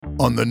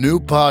On the new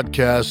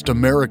podcast,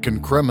 American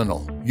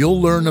Criminal, you'll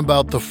learn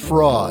about the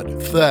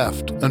fraud,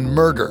 theft, and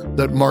murder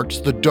that marks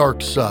the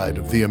dark side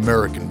of the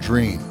American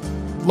dream.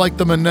 Like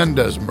the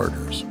Menendez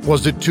murders,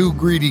 was it two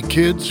greedy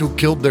kids who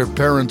killed their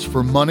parents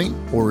for money,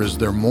 or is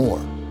there more?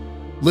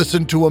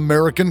 Listen to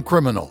American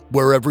Criminal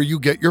wherever you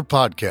get your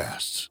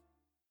podcasts.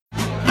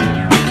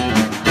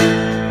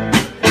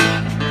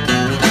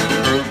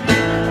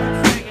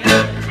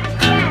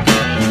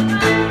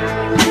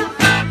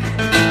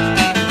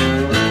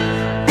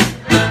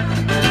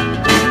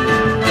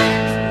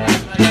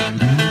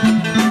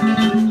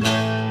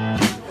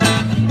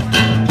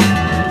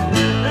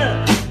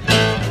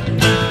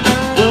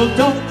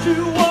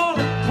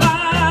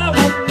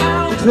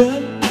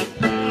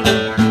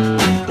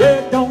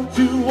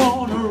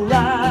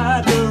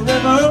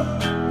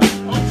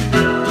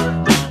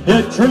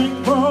 Drink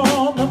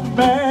from the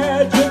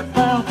magic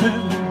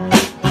fountain.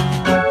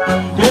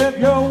 Give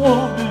your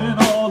woman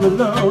all the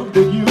love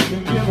that you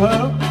can give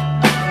her.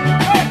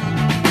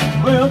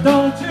 Well,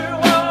 don't you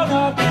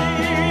wanna be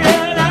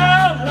an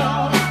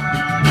outlaw?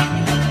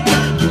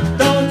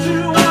 Don't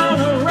you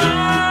wanna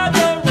ride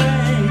the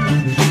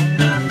range?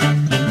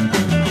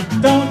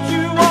 Don't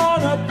you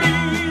wanna be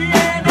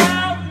an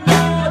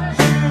outlaw,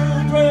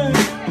 children?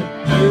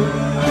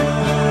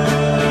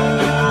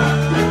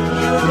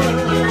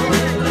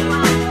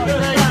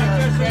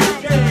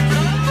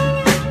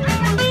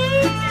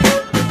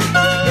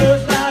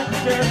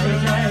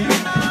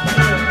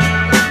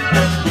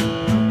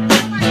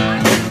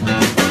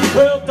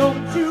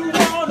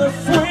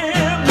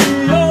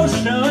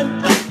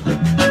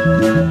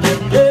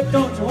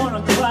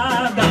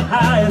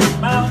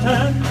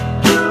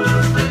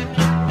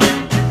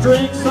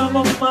 Drink some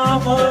of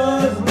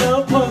mama's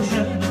milk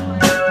potion.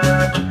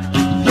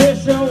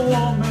 Kiss your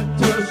woman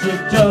till she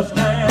just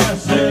can't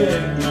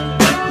sing.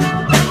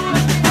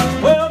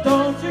 Well,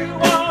 don't you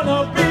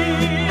wanna be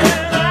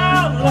an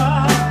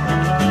outlaw?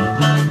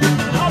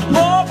 A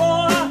poor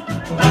boy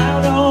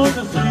out on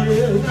the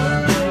street.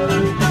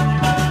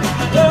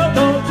 Well,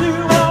 don't you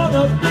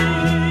wanna be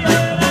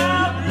an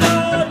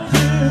outlaw,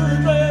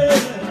 children?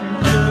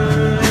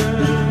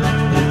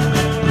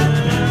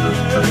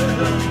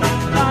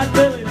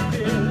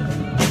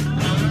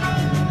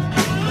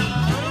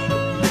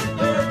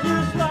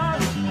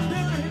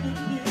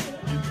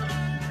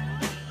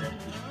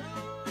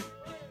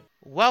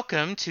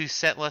 Welcome to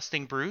Set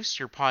Lusting Bruce,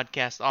 your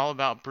podcast all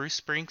about Bruce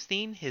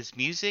Springsteen, his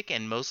music,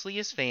 and mostly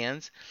his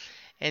fans.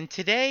 And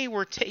today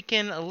we're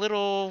taking a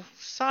little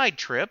side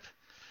trip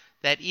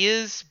that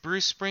is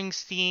Bruce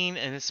Springsteen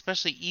and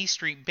especially E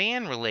Street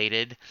Band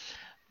related,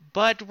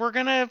 but we're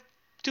going to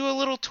do a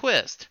little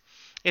twist.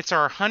 It's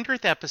our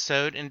 100th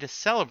episode, and to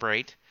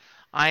celebrate,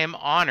 I am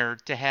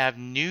honored to have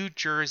New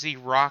Jersey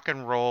rock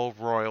and roll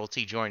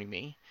royalty joining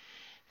me.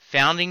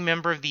 Founding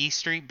member of the E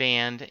Street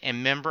Band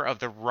and member of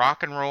the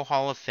Rock and Roll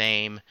Hall of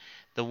Fame,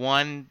 the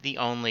one, the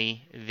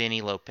only, Vini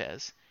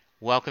Lopez.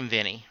 Welcome,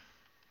 Vini.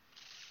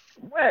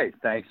 Hey,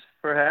 thanks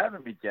for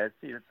having me, Jesse.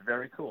 It's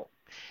very cool.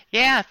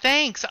 Yeah,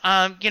 thanks.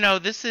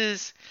 This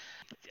is,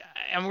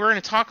 and we're going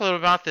to talk a little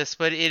about this,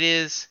 but it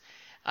is,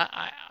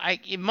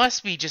 it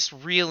must be just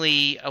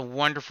really a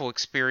wonderful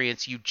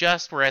experience. You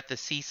just were at the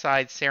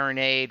Seaside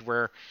Serenade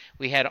where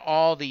we had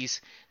all these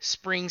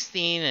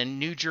Springsteen and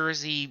New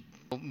Jersey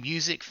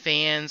music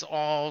fans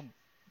all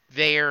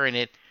there,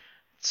 and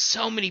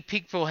so many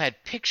people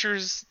had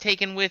pictures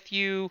taken with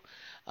you.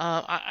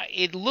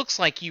 It looks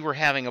like you were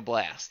having a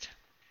blast.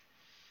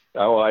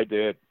 Oh, I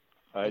did.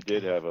 I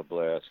did have a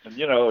blast. And,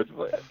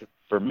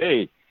 for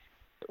me,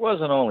 it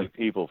wasn't only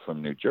people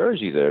from New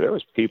Jersey there. There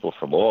was people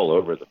from all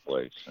over the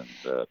place. And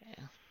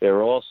they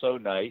were all so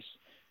nice.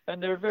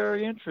 And they're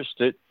very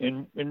interested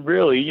in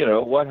really,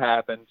 what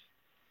happened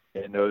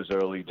in those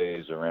early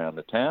days around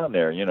the town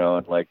there,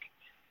 and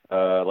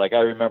like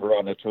I remember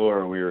on the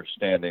tour, we were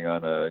standing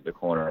on the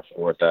corner of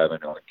 4th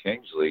Avenue and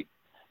Kingsley,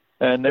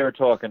 and they were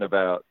talking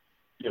about,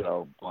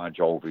 Bon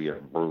Jovi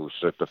and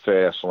Bruce at the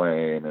Fast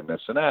Lane and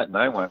this and that. And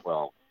I went,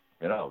 well,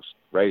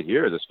 right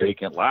here, this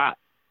vacant lot.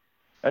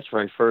 That's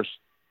where I first,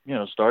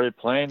 started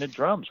playing the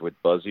drums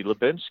with Buzzy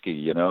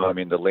Lubinsky.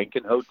 The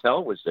Lincoln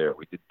Hotel was there.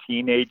 We did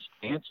teenage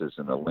dances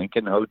in the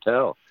Lincoln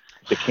Hotel.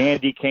 The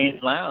Candy Cane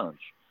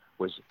Lounge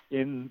was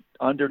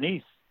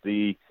underneath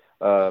the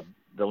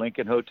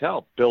Lincoln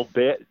Hotel.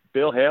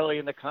 Bill Haley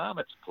and the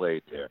Comets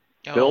played there.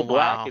 Oh, Bill wow.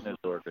 Black and his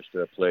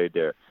orchestra played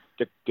there.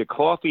 The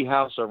coffee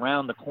house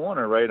around the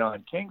corner right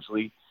on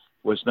Kingsley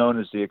was known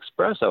as the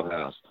Espresso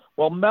House.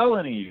 Well,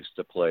 Melanie used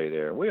to play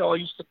there. We all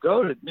used to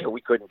go to, we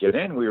couldn't get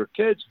in. We were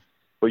kids.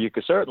 But you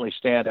could certainly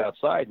stand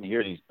outside and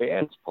hear these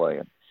bands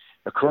playing.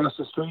 Across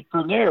the street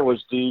from there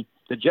was the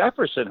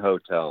Jefferson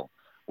Hotel,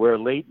 where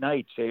late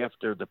nights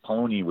after the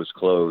Pony was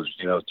closed,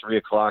 3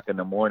 o'clock in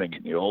the morning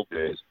in the old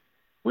days,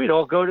 we'd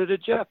all go to the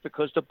Jeff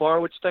because the bar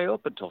would stay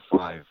open till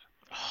 5,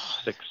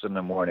 6 in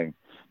the morning.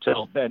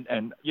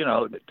 And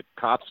the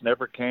cops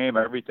never came.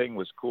 Everything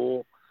was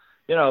cool,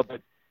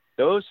 but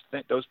those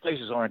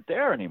places aren't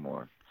there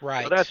anymore.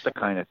 Right. So that's the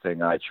kind of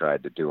thing I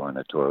tried to do on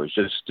the tour. It was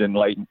just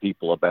enlighten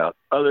people about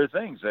other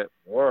things that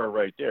were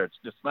right there. It's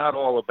just not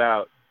all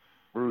about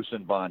Bruce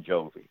and Bon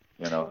Jovi,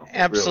 you know. It really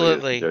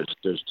Absolutely. isn't.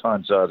 There's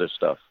tons of other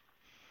stuff.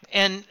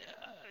 And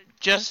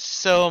just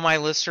so my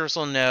listeners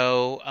will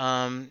know,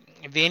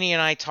 Vinny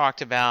and I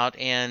talked about,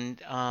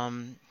 and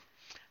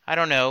I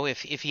don't know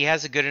if he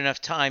has a good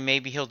enough time,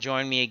 maybe he'll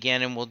join me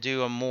again, and we'll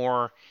do a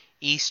more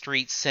E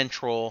Street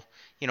Central,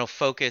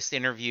 focused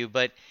interview.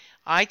 But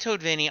I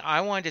told Vinny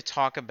I wanted to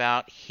talk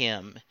about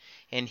him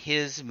and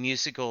his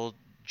musical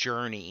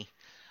journey,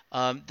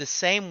 the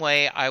same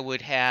way I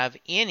would have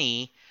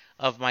any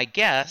of my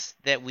guests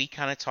that we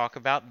kind of talk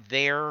about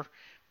their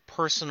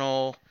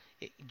personal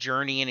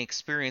journey and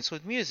experience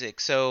with music.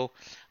 So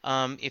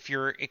if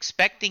you're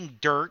expecting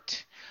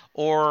dirt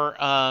or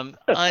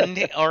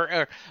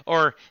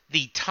or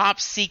the top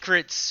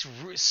secret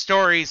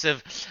stories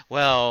of,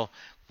 well,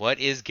 what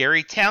is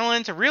Gary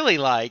Talent really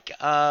like?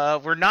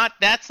 We're not.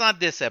 That's not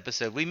this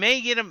episode. We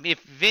may get him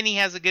if Vinny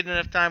has a good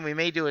enough time. We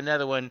may do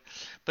another one,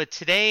 but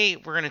today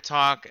we're going to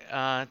talk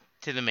to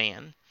the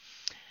man.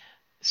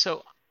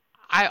 So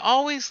I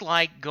always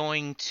like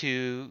going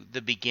to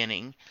the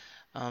beginning.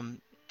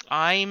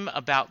 I'm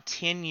about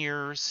 10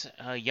 years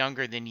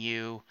younger than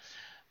you,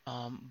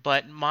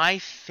 but my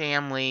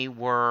family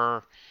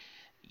were,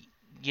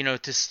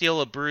 to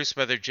steal a Bruce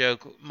Brother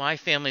joke, my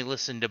family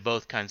listened to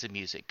both kinds of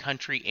music,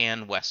 country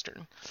and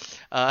western.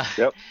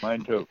 Yep,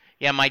 mine too.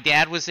 Yeah, my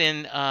dad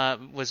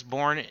was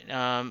born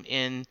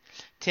in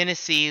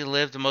Tennessee,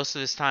 lived most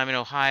of his time in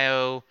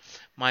Ohio.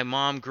 My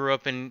mom grew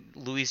up in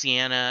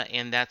Louisiana,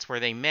 and that's where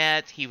they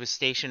met. He was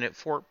stationed at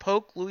Fort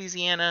Polk,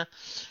 Louisiana,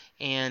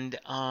 and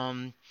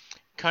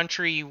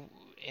country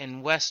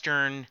and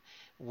western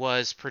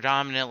was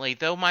predominantly,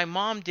 though my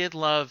mom did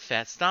love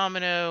Fats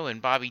Domino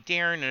and Bobby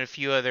Darin and a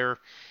few other,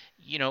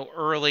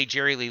 early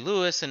Jerry Lee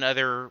Lewis and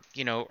other,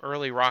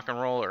 early rock and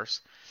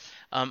rollers.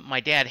 My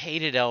dad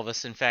hated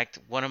Elvis. In fact,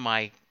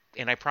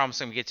 and I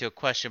promise I'm going to get to a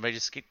question, but I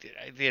just,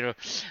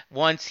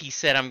 once he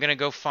said, I'm going to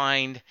go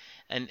find,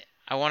 and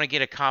I want to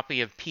get a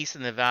copy of Peace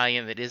and the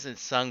Valiant that isn't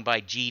sung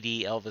by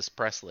G.D. Elvis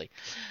Presley.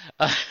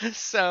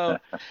 So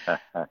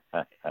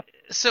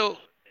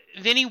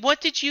Vinny, what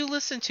did you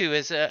listen to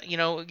as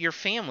your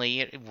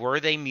family? Were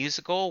they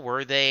musical?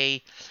 Was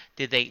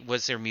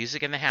there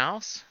music in the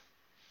house?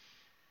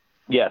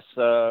 Yes,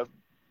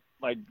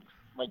 my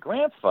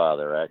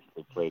grandfather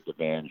actually played the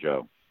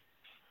banjo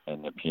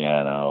and the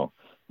piano.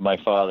 My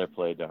father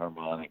played the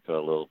harmonica a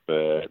little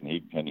bit,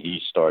 and he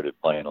started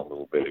playing a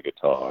little bit of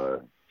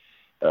guitar.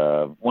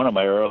 One of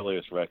my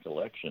earliest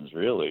recollections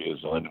really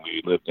is when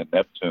we lived in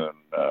Neptune,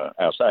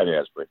 outside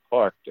Asbury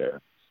Park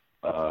there.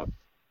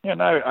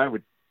 And I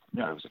would,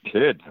 I was a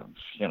kid,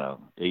 8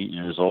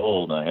 years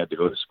old, and I had to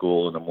go to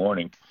school in the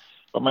morning.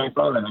 But my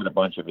father had a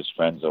bunch of his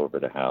friends over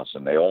the house,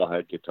 and they all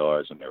had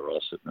guitars, and they were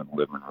all sitting in the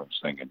living room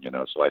singing,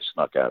 So I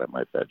snuck out of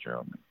my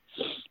bedroom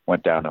and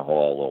went down the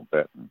hall a little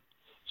bit and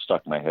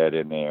stuck my head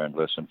in there and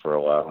listened for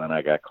a while, and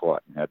I got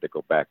caught and had to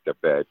go back to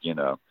bed,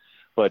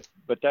 But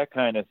that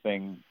kind of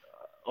thing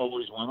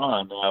always went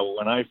on. Now,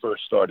 when I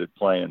first started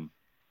playing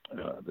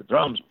the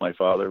drums, my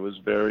father was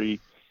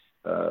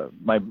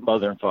my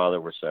mother and father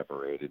were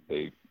separated.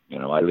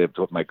 I lived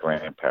with my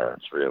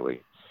grandparents,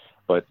 really.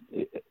 But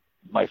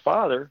my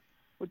father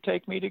would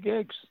take me to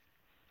gigs.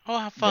 Oh,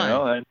 how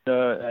fun!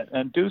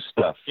 And do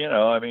stuff.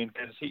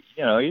 Because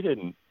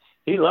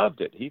he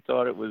loved it. He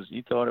thought it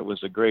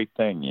was a great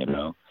thing. And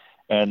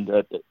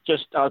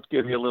I'll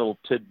give you a little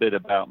tidbit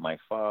about my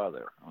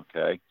father.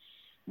 Okay,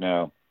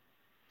 now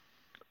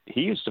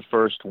he was the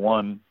first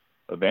one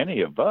of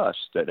any of us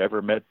that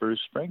ever met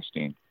Bruce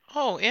Springsteen.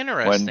 Oh,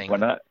 interesting.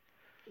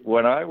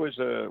 When I was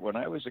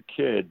a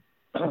kid,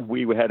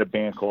 we had a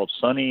band called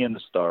Sonny and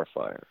the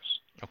Starfires.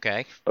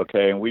 Okay.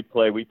 Okay, and we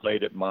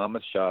played at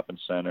Monmouth Shopping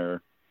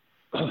Center,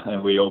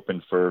 and we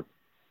opened for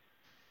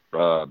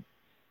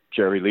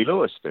Jerry Lee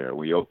Lewis there.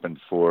 We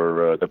opened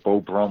for the Beau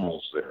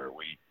Brummels there.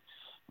 We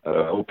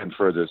opened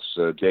for this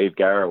Dave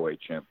Garroway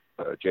chimp,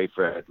 J.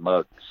 Fred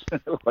Muggs,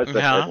 was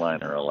the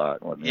headliner a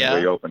lot when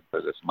we opened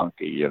for this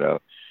monkey,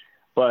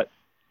 But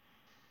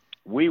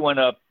we went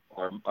up.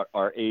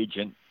 Our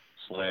agent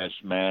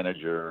 /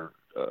 manager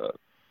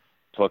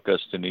took us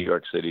to New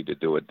York City to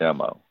do a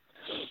demo.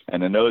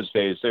 And in those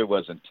days, there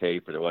wasn't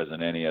tape or there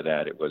wasn't any of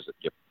that. It was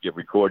you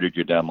recorded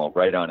your demo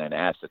right on an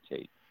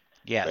acetate,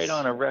 right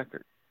on a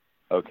record,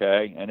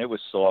 okay? And it was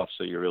soft,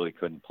 so you really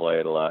couldn't play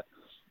it a lot.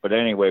 But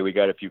anyway, we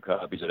got a few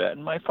copies of that,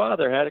 and my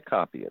father had a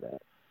copy of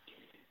that.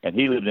 And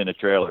he lived in a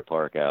trailer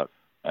park out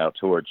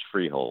towards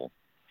Freehold.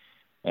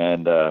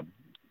 And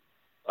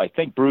I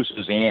think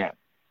Bruce's aunt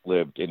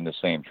lived in the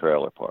same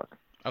trailer park.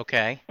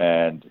 Okay.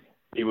 And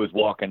he was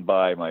walking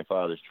by my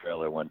father's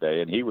trailer one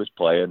day, and he was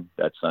playing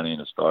that Sonny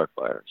and the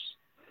Starfires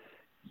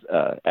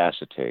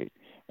acetate.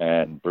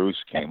 And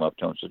Bruce came up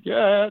to him and said,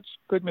 "Yeah, that's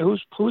good.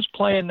 Who's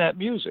playing that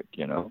music?"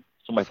 So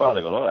my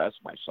father goes, "Oh, that's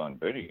my son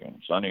Vini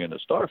and Sonny and the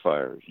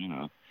Starfires."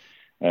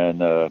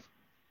 And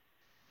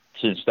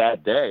since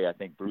that day, I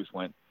think Bruce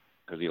went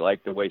because he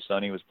liked the way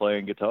Sonny was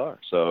playing guitar.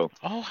 So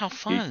Oh, how he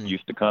fun.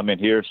 used to come and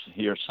hear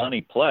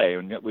Sonny play,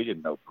 and we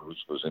didn't know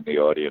Bruce was in the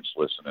audience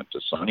listening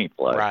to Sonny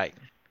play. Right.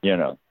 You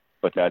know,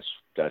 but that's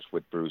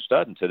what Bruce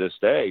does. And to this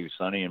day,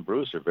 Sonny and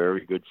Bruce are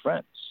very good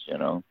friends, you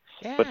know.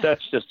 Yeah. But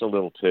that's just a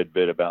little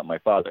tidbit about my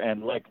father.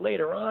 And like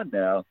later on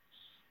now,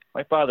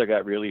 my father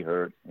got really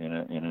hurt in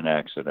an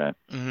accident,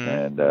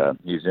 and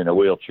he's in a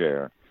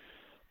wheelchair.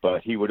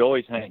 But he would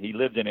always he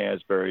lived in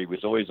Asbury, he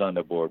was always on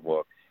the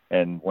boardwalk.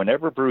 And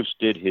whenever Bruce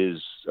did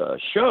his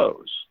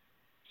shows,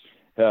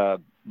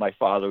 my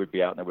father would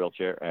be out in a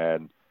wheelchair,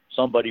 and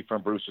somebody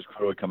from Bruce's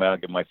crew would come out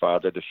and give my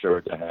father the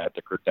shirt, the hat,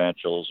 the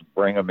credentials,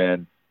 bring him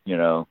in, you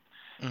know,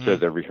 to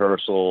the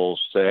rehearsals,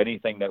 to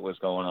anything that was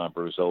going on.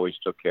 Bruce always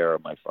took care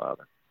of my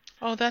father.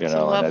 Oh, that's You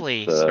know, a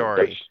lovely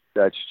story.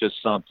 That's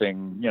just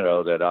something, you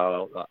know, that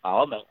I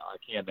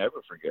can't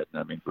never forget.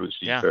 I mean, Bruce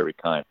is very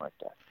kind like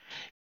that.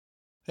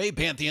 Hey,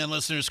 Pantheon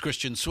listeners,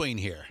 Christian Swain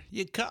here.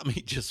 You caught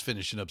me just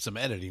finishing up some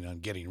editing on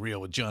Getting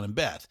Real with John and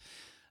Beth.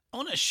 I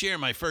want to share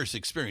my first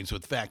experience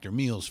with Factor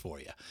meals for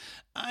you.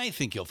 I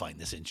think you'll find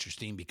this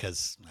interesting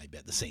because I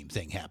bet the same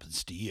thing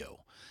happens to you.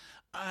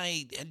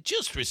 I had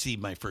just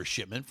received my first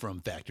shipment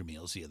from Factor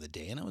Meals the other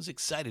day, and I was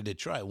excited to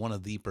try one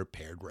of the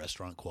prepared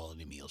restaurant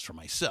quality meals for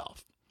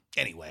myself.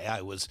 Anyway,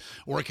 I was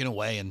working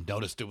away and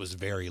noticed it was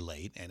very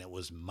late, and it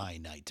was my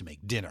night to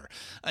make dinner.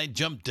 I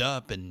jumped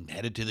up and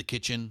headed to the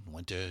kitchen,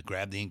 went to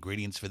grab the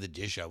ingredients for the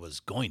dish I was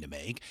going to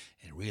make,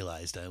 and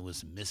realized I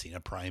was missing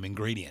a prime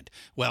ingredient.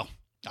 Well,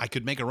 I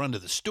could make a run to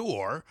the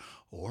store,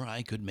 or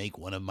I could make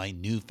one of my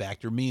new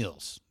Factor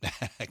meals.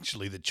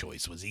 Actually, the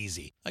choice was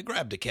easy. I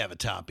grabbed a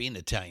cavatappi, an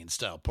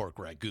Italian-style pork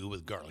ragu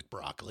with garlic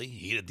broccoli,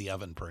 heated the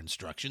oven per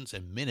instructions,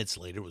 and minutes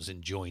later was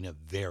enjoying a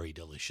very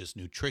delicious,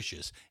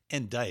 nutritious,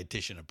 and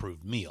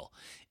dietitian-approved meal.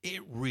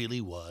 It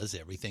really was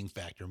everything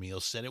Factor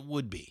Meals said it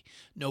would be.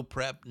 No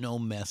prep, no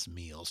mess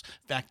meals.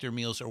 Factor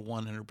Meals are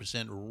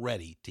 100%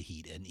 ready to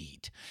heat and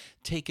eat.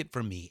 Take it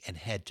from me and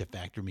head to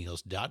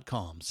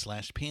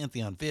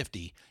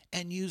factormeals.com/Pantheon50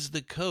 and use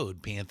the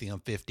code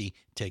Pantheon50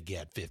 to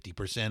get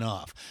 50%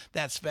 off.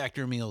 That's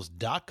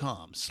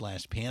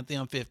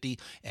factormeals.com/Pantheon50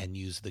 and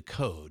use the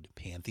code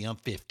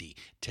Pantheon50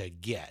 to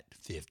get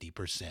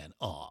 50%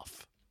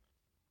 off.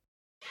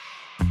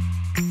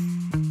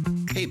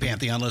 Hey,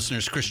 Pantheon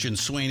listeners, Christian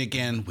Swain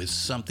again with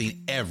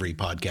something every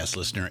podcast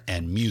listener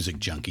and music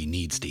junkie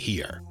needs to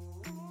hear.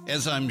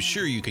 As I'm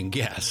sure you can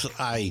guess,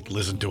 I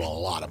listen to a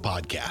lot of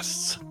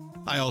podcasts.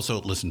 I also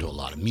listen to a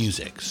lot of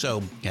music,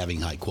 so having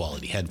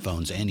high-quality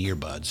headphones and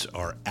earbuds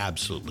are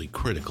absolutely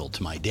critical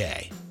to my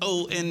day.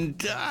 Oh,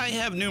 and I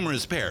have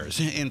numerous pairs.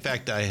 In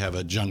fact, I have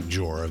a junk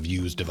drawer of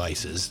used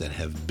devices that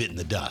have bitten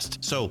the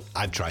dust, so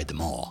I've tried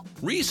them all.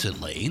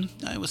 Recently,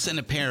 I was sent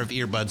a pair of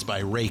earbuds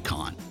by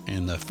Raycon,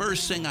 and the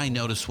first thing I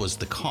noticed was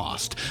the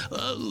cost.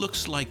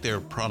 Looks like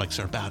their products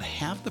are about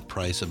half the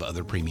price of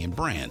other premium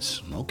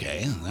brands.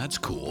 Okay, that's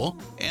cool.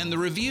 And the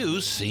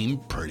reviews seem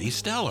pretty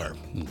stellar.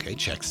 Okay,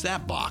 checks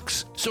that box.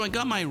 So I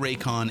got my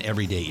Raycon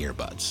everyday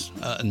earbuds.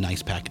 A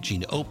nice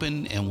packaging to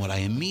open, and what I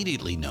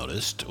immediately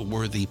noticed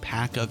were the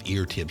pack of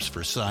ear tips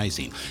for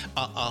sizing.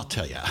 I'll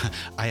tell you,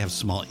 I have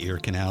small ear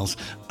canals.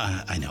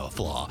 I know, a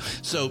flaw.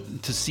 So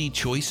to see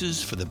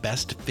choices for the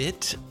best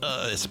fit,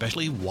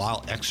 especially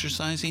while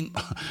exercising,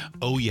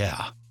 oh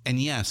yeah. And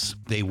yes,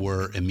 they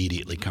were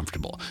immediately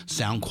comfortable.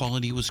 Sound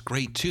quality was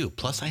great too.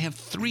 Plus, I have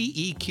 3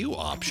 EQ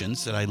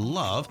options that I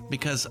love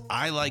because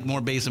I like more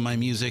bass in my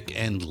music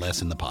and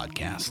less in the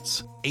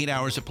podcasts. 8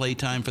 hours of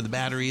playtime for the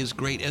battery is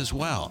great as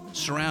well.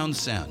 Surround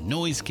sound,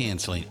 noise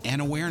canceling,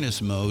 and awareness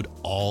mode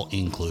all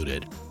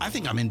included. I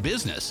think I'm in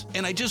business,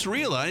 and I just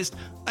realized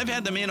I've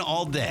had them in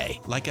all day.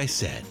 Like I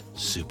said,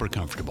 super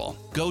comfortable.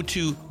 Go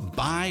to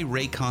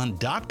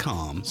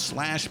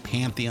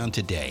buyraycon.com/Pantheon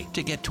today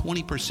to get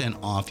 20%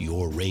 off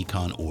your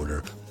Raycon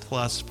order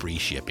plus free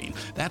shipping.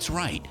 That's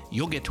right,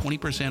 you'll get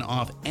 20%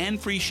 off and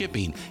free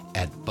shipping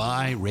at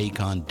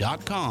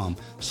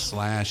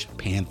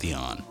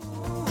buyraycon.com/Pantheon.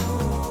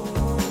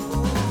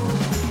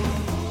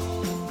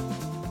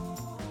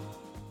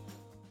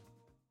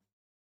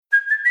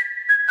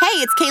 Hey,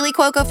 it's Kaylee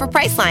Cuoco for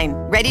Priceline.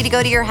 Ready to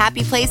go to your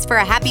happy place for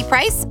a happy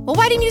price? Well,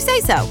 why didn't you say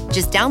so?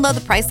 Just download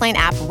the Priceline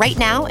app right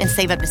now and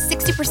save up to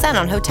 60%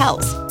 on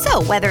hotels.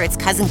 So whether it's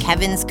Cousin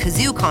Kevin's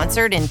Kazoo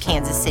Concert in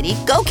Kansas City,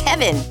 go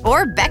Kevin,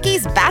 or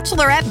Becky's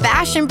Bachelorette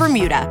Bash in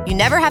Bermuda, you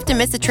never have to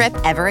miss a trip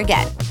ever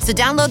again. So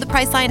download the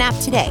Priceline app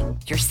today.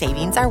 Your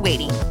savings are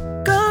waiting.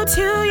 Go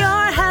to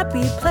your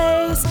happy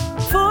place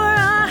for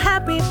a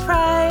happy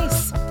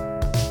price.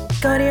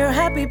 Go to your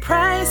happy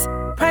price,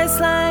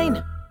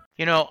 Priceline.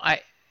 You know,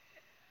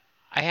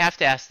 I have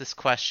to ask this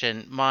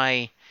question.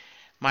 My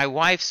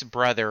wife's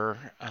brother,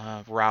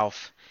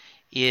 Ralph,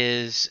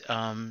 is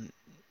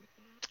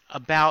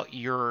about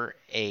your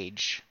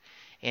age,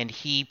 and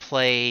he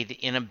played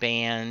in a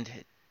band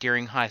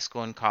during high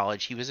school and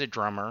college. He was a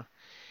drummer,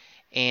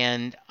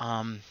 and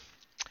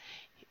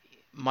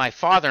my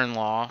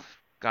father-in-law,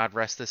 God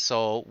rest his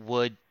soul,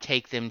 would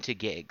take them to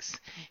gigs.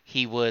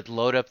 He would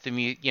load up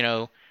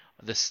the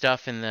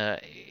stuff in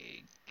the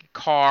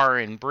car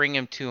and bring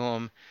him to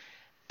him.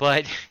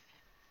 But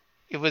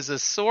it was a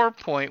sore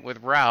point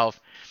with Ralph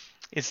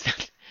is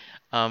that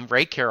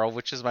Ray Carroll,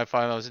 which is my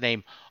father-in-law's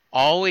name,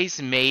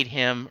 always made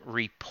him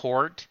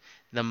report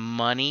the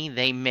money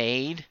they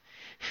made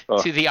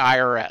to the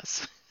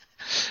IRS.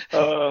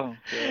 Oh,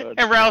 God.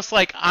 And Ralph's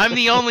like, I'm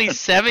the only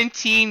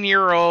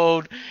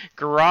 17-year-old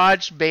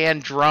garage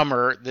band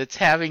drummer that's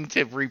having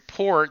to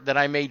report that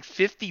I made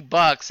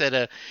 $50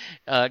 at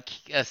a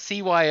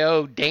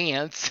CYO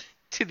dance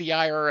to the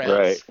IRS.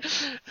 Right.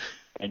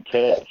 And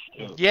cash,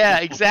 too. Yeah,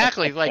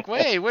 exactly. Like,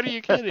 wait, what are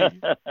you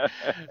kidding?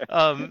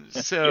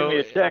 So give me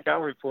a check, I'll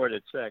report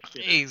a check.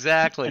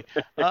 Exactly.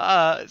 So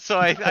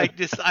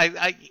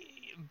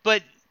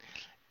but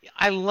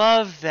I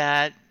love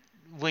that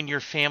when your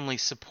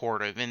family's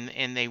supportive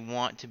and they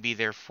want to be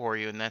there for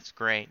you, and that's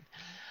great.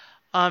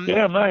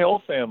 Yeah, my whole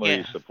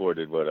family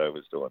supported what I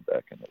was doing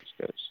back in those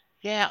days.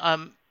 Yeah.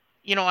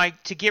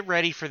 To get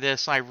ready for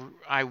this, I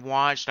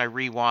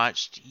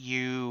rewatched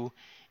you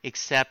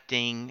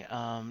accepting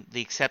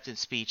the acceptance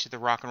speech at the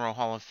Rock and Roll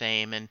Hall of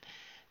Fame, and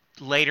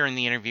later in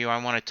the interview,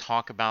 I want to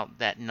talk about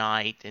that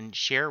night and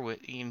share with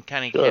you and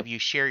kind of have you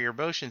share your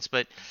emotions.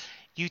 But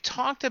you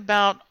talked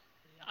about,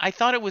 I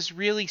thought it was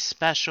really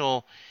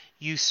special.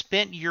 You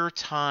spent your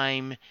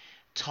time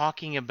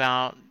talking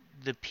about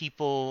the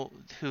people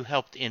who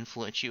helped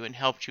influence you and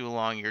helped you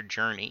along your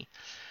journey.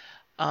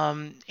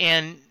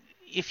 And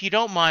if you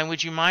don't mind,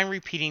 would you mind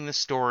repeating the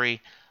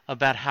story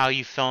about how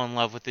you fell in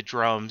love with the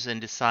drums and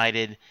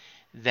decided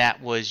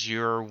that was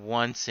your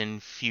once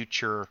and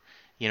future,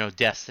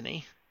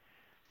 destiny?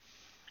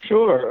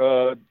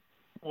 Sure.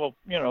 Well,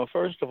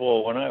 first of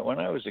all, when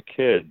I was a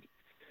kid,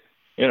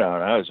 and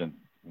I was in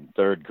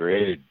third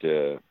grade,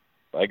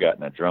 I got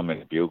in a drum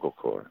and bugle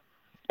corps.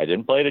 I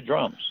didn't play the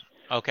drums.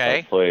 Okay.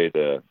 I played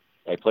a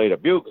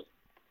bugle.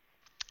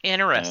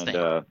 Interesting.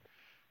 And,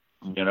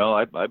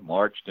 I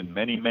marched in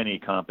many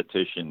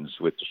competitions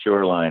with the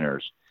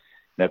Shoreliners,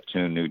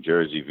 Neptune, New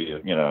Jersey,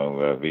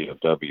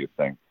 VFW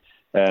thing.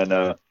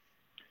 And,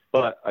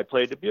 but I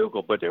played the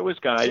bugle, but there was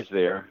guys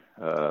there,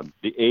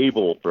 the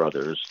Abel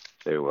brothers,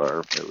 it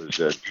was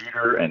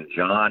Dieter and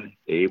John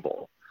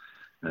Abel.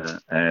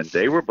 And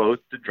they were both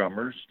the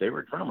drummers. They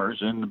were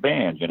drummers in the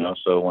band,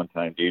 So one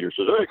time Dieter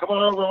says, "Hey, come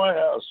on over to my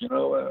house," and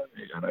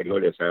I go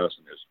to his house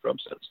and there's a drum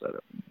set set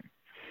up in there.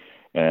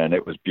 And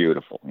it was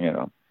beautiful,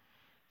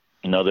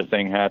 Another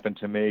thing happened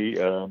to me.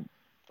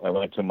 I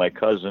went to my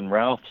cousin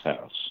Ralph's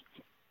house,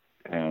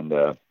 and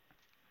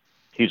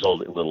he's a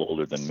little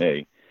older than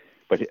me,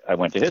 but I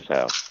went to his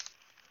house.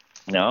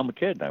 Now I'm a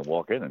kid, and I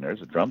walk in, and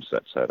there's a drum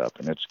set set up,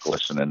 and it's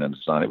glistening in the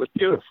sun. It was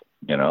beautiful.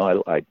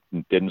 I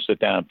didn't sit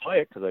down and play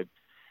it because I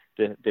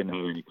didn't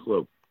have any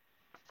clue.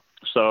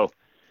 So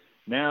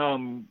now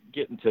I'm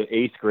getting to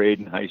 8th grade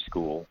in high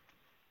school,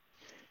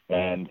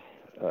 and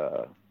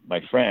my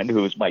friend,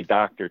 who is my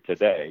doctor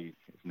today,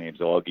 his name's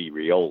Augie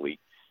Rioli,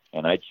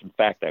 and I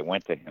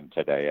went to him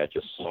today. I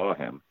just saw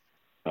him.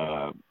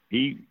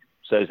 He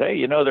says,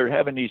 "Hey, they're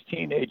having these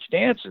teenage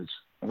dances."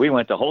 We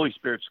went to Holy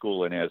Spirit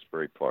School in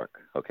Asbury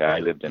Park. Okay, I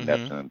lived in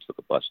Neptune and took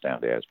a bus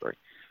down to Asbury.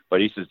 But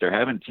he says, they're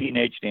having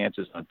teenage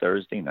dances on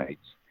Thursday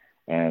nights,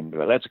 and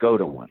let's go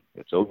to one.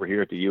 It's over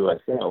here at the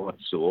USL on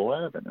Sewell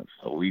Avenue.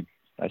 So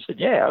I said,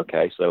 yeah,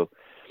 okay. So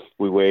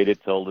we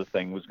waited till the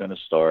thing was going to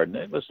start, and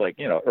it was like,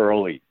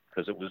 early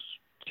because it was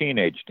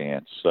teenage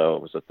dance. So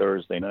it was a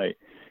Thursday night.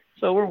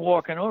 So we're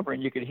walking over,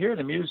 and you could hear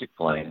the music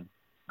playing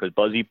because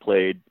Buzzy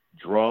played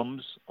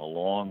drums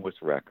along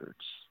with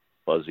records.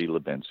 Buzzy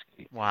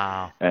Lubinsky.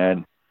 Wow.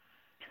 And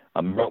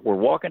we're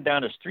walking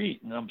down the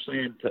street, and I'm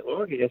saying to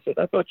Augie, I said,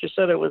 I thought you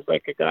said it was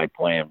like a guy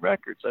playing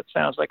records. That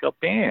sounds like a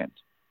band.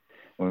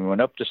 When we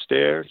went up the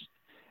stairs,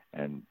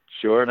 and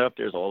sure enough,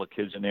 there's all the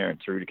kids in there,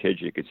 and through the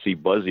kids, you could see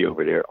Buzzy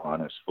over there on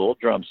his full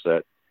drum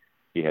set.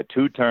 He had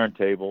 2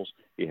 turntables.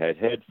 He had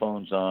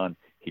headphones on.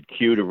 He'd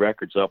cue the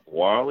records up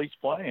while he's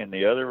playing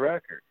the other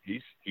record.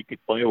 He could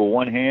play with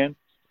one hand,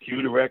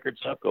 cue the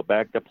records up, go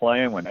back to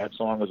playing. When that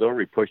song was over,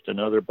 he pushed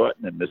another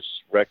button, and this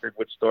record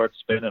would start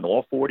spinning,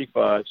 all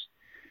 45s.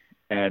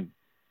 And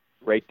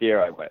right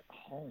there, I went,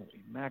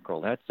 holy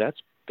mackerel,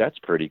 that's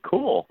pretty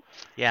cool.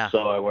 Yeah.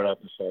 So I went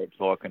up and started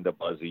talking to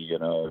Buzzy.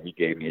 He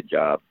gave me a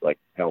job, like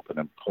helping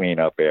him clean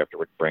up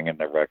afterward, bringing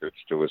the records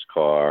to his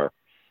car,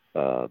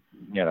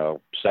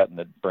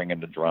 bringing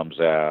the drums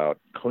out,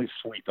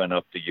 sweeping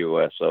up the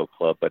USO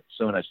club. But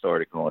soon I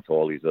started going to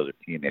all these other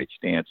teenage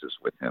dances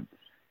with him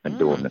and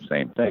doing the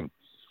same thing.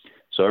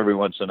 So every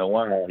once in a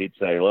while, he'd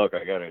say, "Look,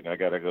 I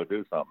gotta go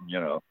do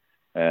something,"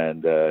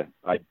 and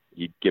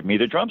he'd give me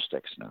the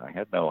drumsticks. Now I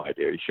had no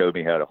idea. He showed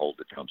me how to hold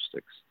the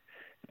drumsticks,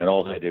 and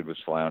all I did was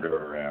flounder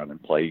around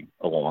and play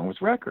along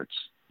with records.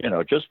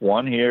 Just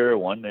one here,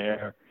 one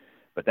there.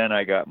 But then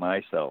I got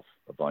myself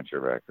a bunch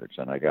of records,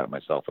 and I got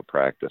myself a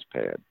practice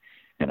pad,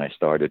 and I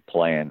started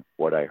playing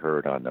what I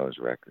heard on those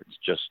records,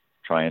 just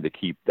trying to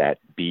keep that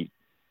beat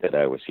that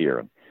I was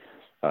hearing.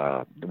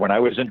 When I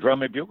was in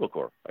drum and bugle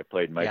corps, I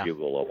played my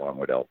bugle along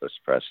with Elvis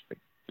Presley.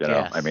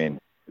 Yes. I mean,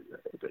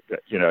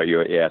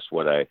 you asked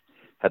what I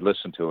had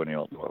listened to, and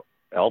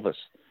Elvis.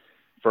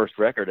 First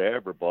record I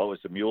ever bought was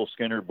the Mule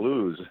Skinner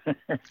Blues.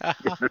 You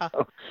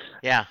know?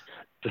 Yeah.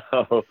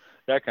 So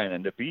that kind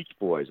of, the Beach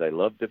Boys. I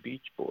love the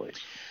Beach Boys.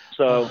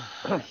 So,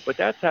 but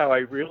that's how I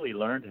really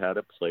learned how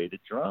to play the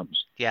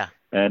drums. Yeah.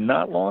 And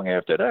not long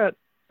after that,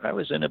 I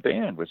was in a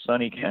band with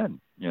Sonny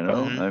Ken, you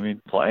know, Mhm. I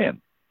mean,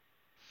 playing.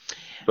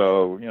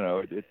 So, you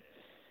know,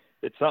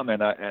 it's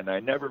something, and I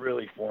never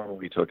really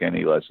formally took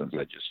any lessons.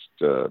 I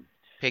just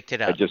Picked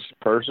it I up. just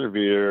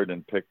persevered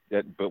and picked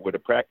it, but with a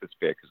practice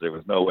kit, because there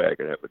was no way I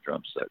could have a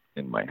drum set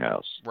in my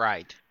house.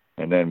 Right.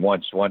 And then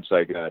once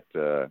I got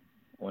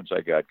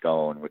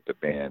going with the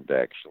band,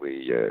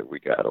 actually, we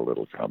got a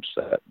little drum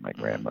set. My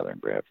grandmother and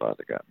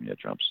grandfather got me a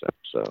drum set.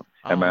 So,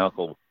 and my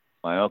uncle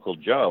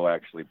Joe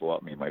actually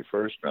bought me my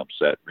first drum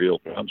set, real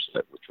drum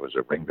set, which was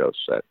a Ringo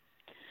set,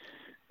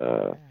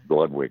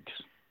 Bloodwigs.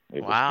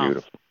 It was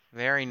beautiful.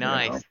 Very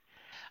nice.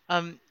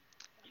 You know?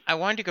 I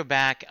wanted to go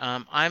back.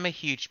 I'm a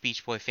huge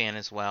Beach Boy fan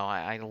as well.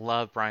 I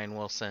love Brian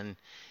Wilson,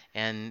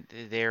 and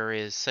there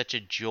is such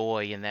a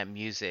joy in that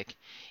music.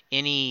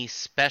 Any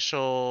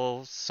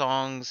special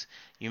songs?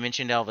 You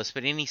mentioned Elvis,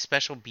 but any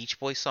special Beach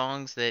Boy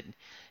songs that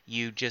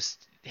you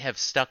just have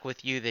stuck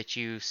with you that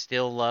you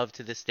still love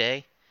to this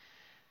day?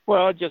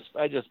 Well, I just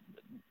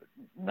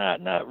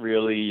not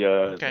really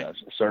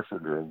Surfer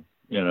Girl.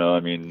 You know, I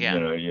mean, you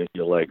know, you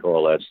like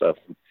all that stuff,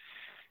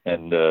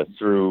 and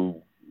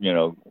through, you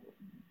know,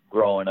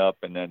 growing up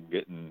and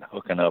then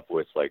hooking up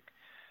with like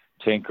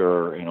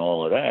Tinker and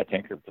all of that.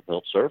 Tinker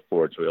built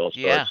surfboards. We all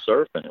started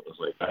surfing. It was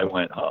like I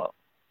went, oh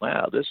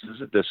wow, this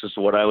is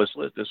what I was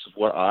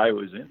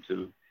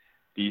into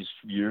these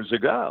years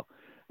ago.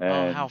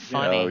 And how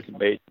funny! You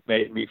know, it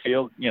made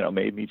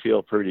me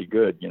feel pretty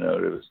good. You know,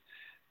 there was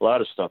a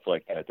lot of stuff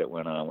like that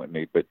went on with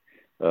me. But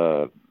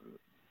the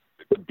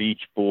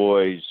Beach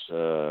Boys,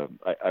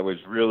 I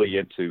was really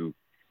into.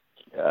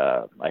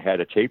 I had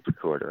a tape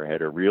recorder. I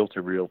had a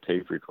reel-to-reel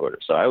tape recorder.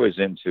 So I was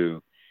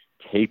into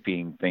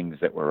taping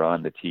things that were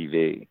on the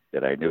TV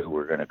that I knew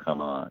were going to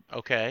come on.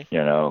 Okay.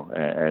 You know,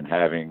 and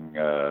having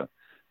it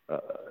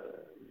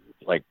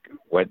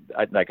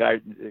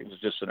was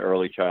just an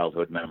early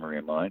childhood memory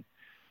of mine.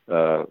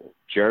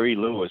 Jerry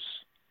Lewis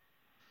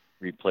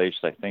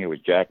replaced, I think it was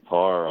Jack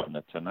Parr on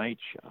the Tonight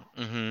Show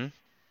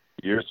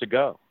years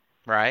ago.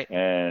 Right.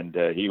 And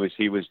he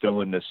was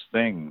doing this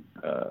thing,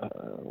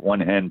 one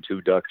hen, two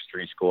ducks,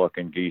 three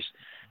squawking geese.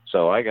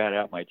 So I got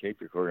out my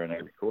tape recorder and I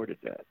recorded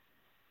that.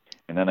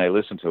 And then I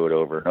listened to it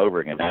over and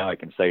over again. Now I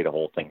can say the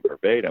whole thing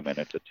verbatim, and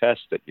it's a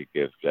test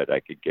that I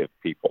could give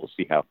people to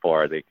see how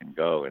far they can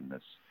go in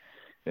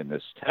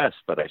this test.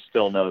 But I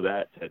still know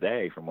that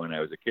today from when I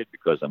was a kid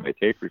because of my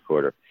tape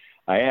recorder.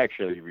 I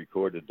actually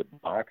recorded the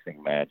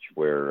boxing match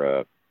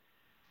where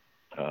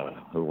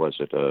who was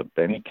it?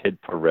 Benny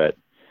Kid Paret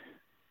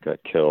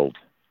got killed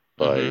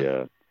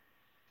by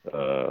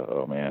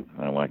oh man,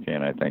 why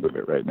can't I think of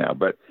it right now?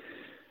 But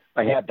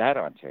I had that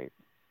on tape,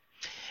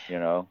 you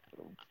know,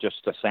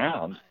 just the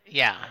sound.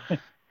 Yeah.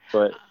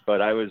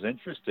 But I was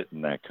interested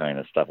in that kind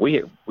of stuff.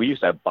 We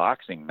used to have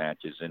boxing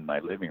matches in my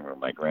living room.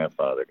 My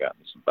grandfather got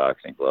me some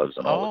boxing gloves,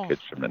 and all the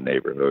kids from the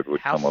neighborhood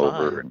would come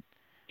over, and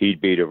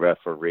he'd be the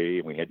referee,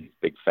 and we had these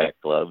big fat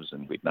gloves,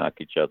 and we'd knock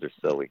each other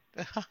silly.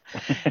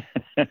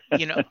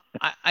 You know,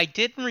 I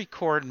didn't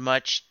record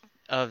much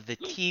of the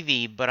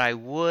TV, but I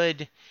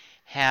would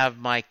have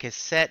my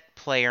cassette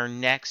player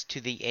next to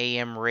the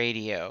AM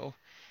radio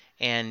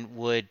and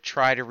would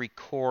try to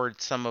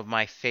record some of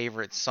my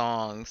favorite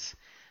songs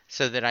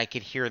so that I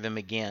could hear them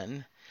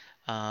again.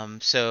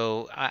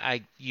 So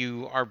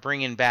you are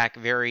bringing back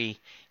very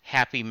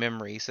happy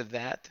memories of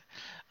that.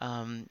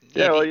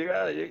 Well, you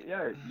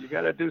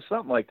gotta do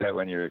something like that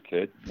when you're a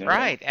kid. You know?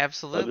 Right,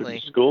 absolutely. Other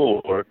than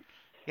school work.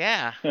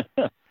 Yeah.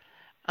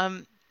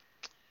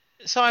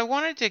 So I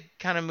wanted to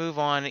kind of move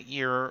on.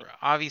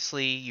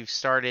 You've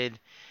started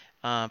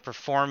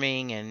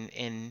performing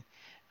and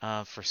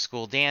for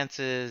school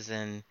dances,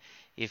 and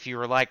if you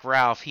were like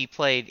Ralph, he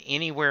played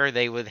anywhere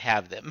they would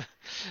have them.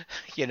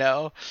 You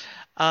know.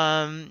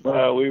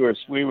 Well, we were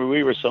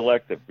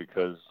selective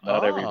because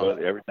not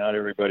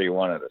everybody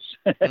wanted us.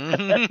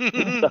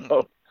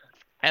 So,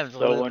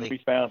 absolutely. So when we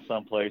found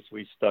someplace,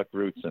 we stuck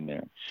roots in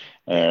there.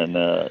 And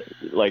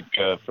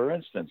for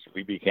instance,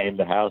 we became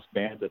the house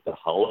band at the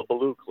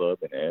Hullabaloo Club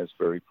in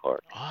Asbury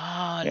Park.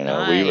 Oh, you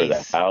know, we were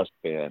the house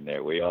band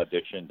there. We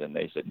auditioned, and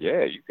they said,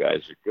 "Yeah, you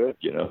guys are good."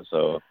 You know,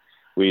 so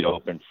we'd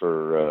open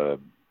for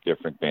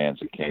different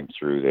bands that came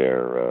through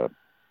there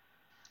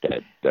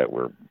that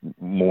were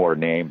more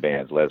name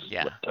bands, less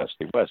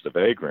Dusty West, the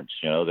Vagrants.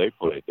 You know, they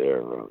played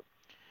there.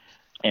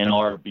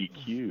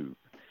 NRBQ.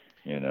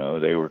 You know,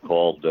 they were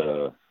called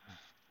the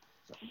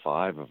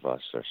Five of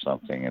Us or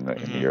something in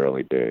the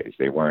early days.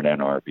 They weren't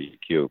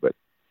NRBQ, but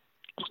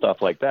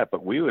stuff like that.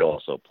 But we would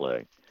also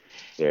play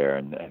there,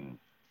 and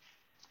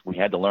we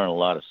had to learn a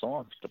lot of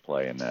songs to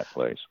play in that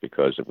place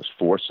because it was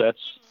 4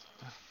 sets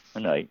a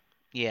night.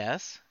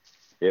 Yes.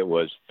 It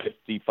was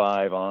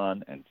 55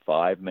 on and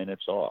 5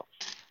 minutes off.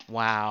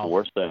 Wow.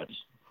 4 sets,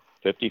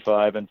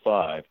 55 and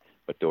 5.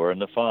 But during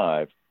the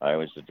 5, I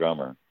was the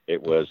drummer.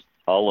 It was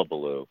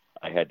hullabaloo.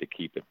 I had to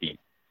keep it beat.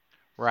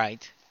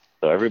 Right.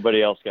 So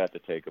everybody else got to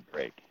take a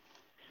break.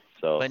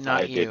 So But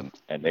not I you.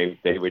 didn't. And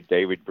they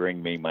would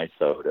bring me my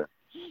soda,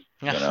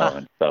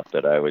 and stuff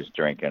that I was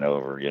drinking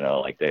over,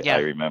 like Yeah. I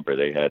remember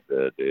they had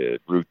the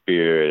root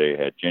beer,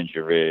 they had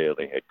ginger ale,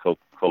 they had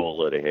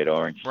Coca-Cola, they had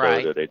orange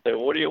Right. soda. They'd say,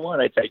 well, what do you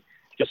want? I'd say,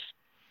 just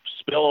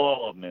spill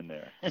all of them in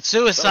there.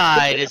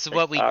 Suicide is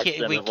what we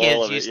Toxin we of all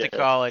kids of it, used to yeah.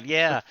 call it.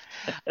 Yeah.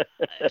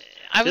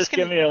 I was Just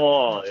give me them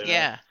all.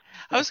 Yeah.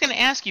 I was going to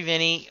ask you,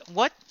 Vinny,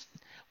 what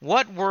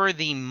were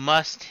the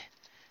must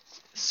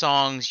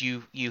songs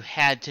you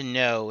had to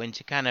know and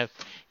to kind of,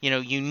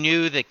 you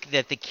knew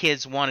that the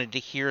kids wanted to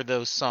hear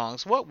those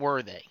songs? What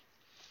were they?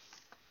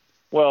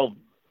 Well,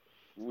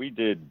 we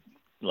did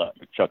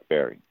Chuck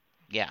Berry.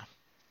 Yeah.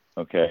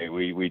 Okay,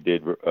 we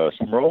did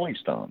some Rolling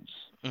Stones.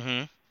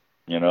 Mhm.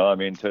 I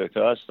mean,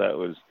 to us that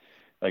was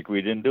like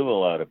we didn't do a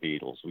lot of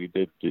Beatles. We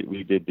did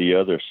the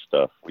other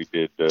stuff.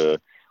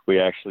 We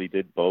actually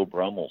did Beau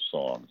Brummel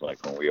songs.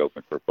 Like when we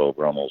opened for Beau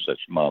Brummel's at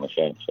Mama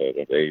said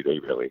that they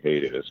really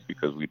hated us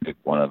because we did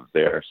one of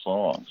their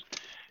songs.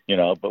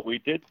 But we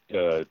did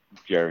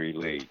Jerry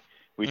Lee.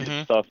 We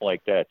did stuff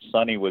like that.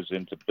 Sonny was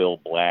into Bill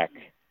Black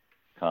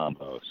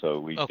combo, so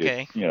we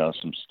Okay. did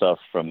some stuff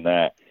from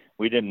that.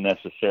 We didn't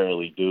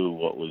necessarily do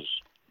what was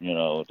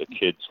the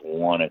kids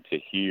wanted to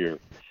hear.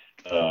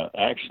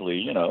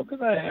 Actually,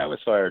 because I was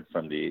fired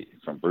from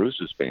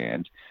Bruce's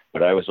band,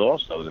 but I was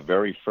also the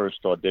very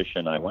first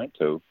audition I went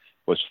to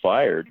was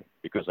fired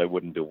because I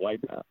wouldn't do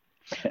Wipeout.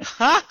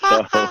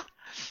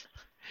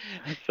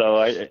 So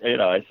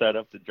I set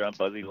up the drum.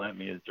 Buzzy lent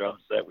me his drum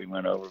set. We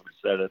went over, we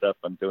set it up.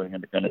 I'm going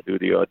to do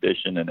the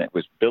audition, and it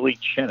was Billy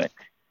Chinick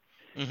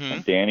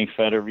and Danny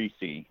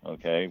Federici.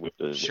 Okay, with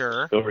the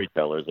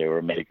Storytellers. They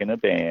were making a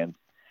band.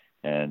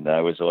 And I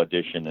was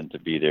auditioning to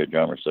be their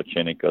drummer. So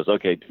Chinny goes,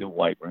 okay,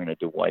 we're going to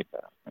do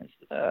Wipeout. I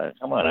said,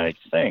 come on, I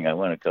sing.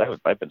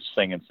 I've been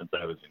singing since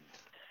I was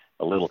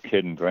a little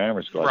kid in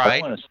grammar school.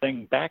 Right. I want to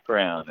sing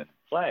background and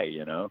play,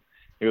 He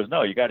goes,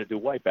 no, you got to do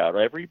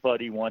Wipeout.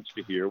 Everybody wants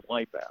to hear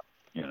Wipeout.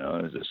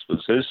 This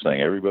was his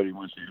thing. Everybody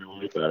wants to hear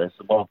Wipeout. I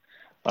said, well,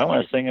 I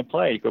want to sing and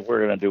play. He goes,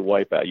 we're going to do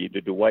Wipeout. You either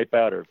do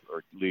Wipeout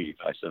or leave.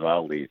 I said,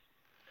 I'll leave.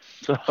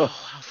 So how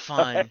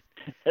fun.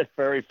 The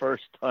very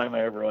first time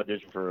I ever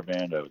auditioned for a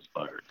band, I was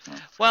fired.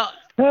 Well,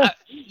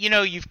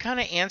 you've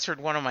kind of answered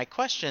one of my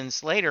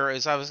questions later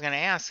as I was going to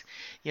ask,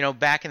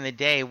 back in the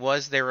day,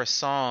 was there a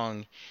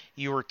song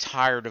you were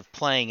tired of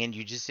playing and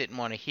you just didn't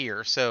want to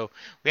hear? So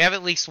we have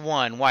at least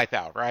one,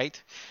 Wipeout,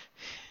 right?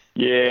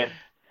 Yeah.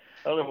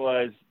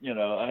 Otherwise,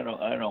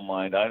 I don't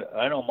mind.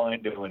 I don't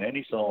mind doing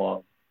any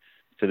song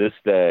to this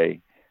day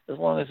as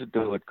long as it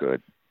do it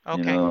good.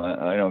 Okay.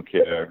 I don't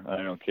care.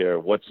 I don't care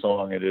what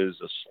song it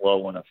is, a slow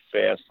one, a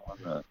fast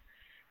one,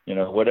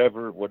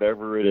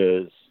 whatever it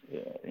is.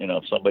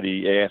 If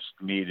somebody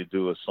asked me to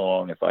do a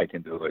song, if I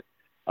can do it,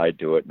 I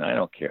do it, and I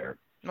don't care.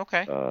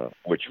 Okay.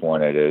 Which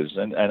one it is,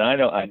 and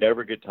I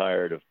never get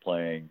tired of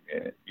playing.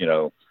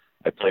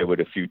 I play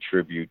with a few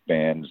tribute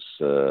bands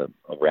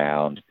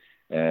around,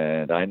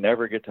 and I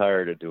never get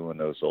tired of doing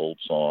those old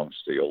songs,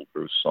 the old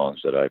Bruce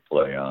songs that I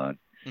play on.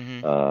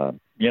 Mm-hmm.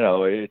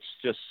 It's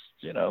just.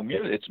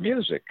 It's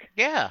music.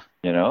 Yeah.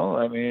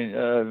 I mean,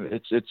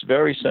 it's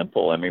very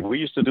simple. I mean, we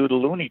used to do the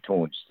Looney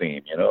Tunes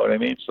theme. You know what I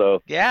mean?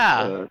 So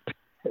yeah,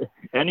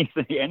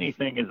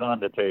 anything is on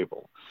the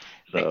table.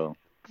 So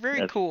very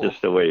that's cool. just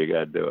the way you got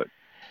to do it.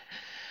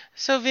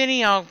 So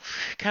Vinny,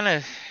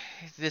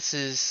 this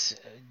is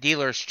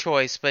dealer's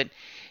choice, but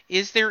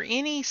is there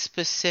any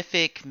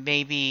specific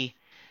maybe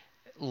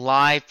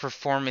live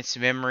performance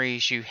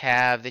memories you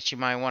have that you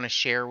might want to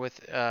share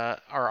with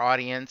our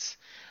audience?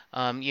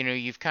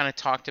 You've kind of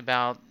talked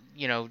about,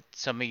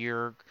 some of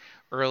your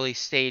early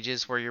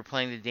stages where you're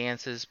playing the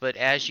dances, but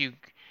as you,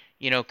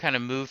 kind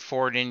of moved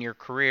forward in your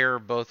career,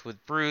 both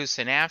with Bruce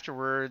and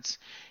afterwards,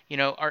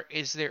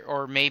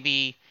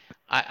 maybe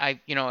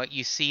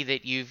you see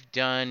that you've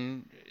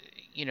done,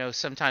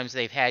 sometimes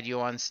they've had you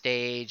on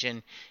stage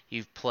and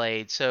you've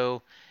played.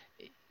 So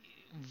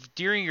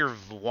during your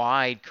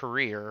wide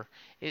career,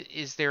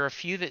 is there a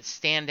few that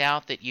stand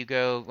out that you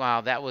go,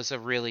 wow, that was a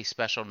really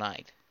special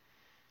night?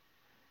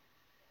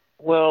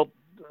 Well,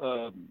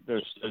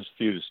 there's a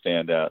few to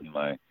stand out in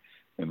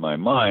my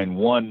mind.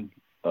 One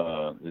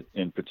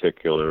in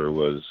particular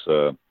was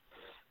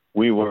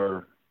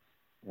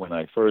when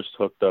I first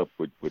hooked up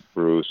with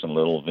Bruce and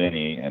Little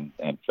Vinny and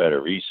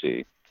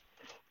Federici.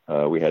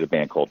 We had a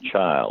band called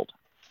Child,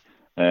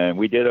 and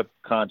we did a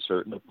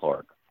concert in the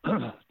park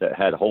that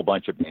had a whole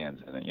bunch of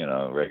bands in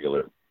it.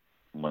 Regular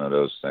one of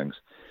those things.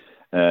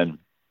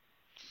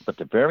 But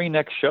the very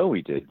next show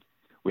we did,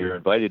 we were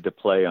invited to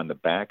play on the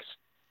back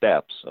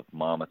steps of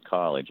Monmouth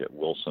College at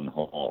Wilson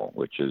Hall,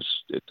 which is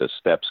the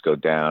steps go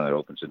down. It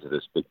opens into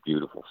this big,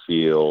 beautiful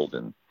field,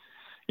 and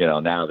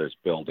now there's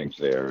buildings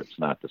there. It's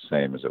not the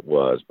same as it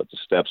was, but the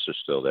steps are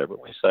still there.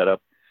 But we set up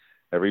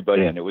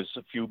everybody, and there was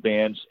a few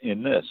bands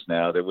in this.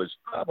 Now there was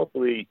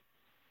probably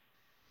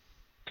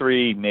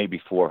 300, maybe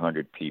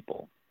 400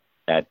 people,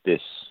 at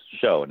this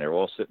show, and they're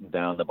all sitting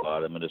down the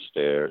bottom of the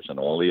stairs, and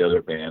all the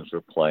other bands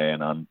were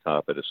playing on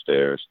top of the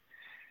stairs.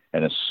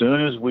 And as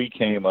soon as we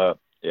came up,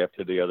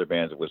 after the other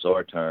bands, it was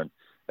our turn.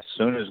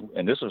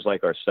 And this was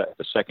like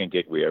the second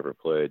gig we ever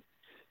played,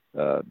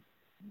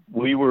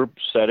 we were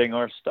setting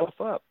our stuff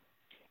up,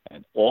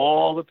 and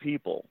all the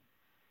people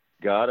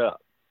got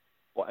up.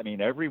 Well, I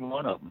mean, every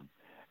one of them,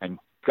 and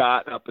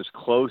got up as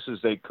close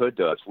as they could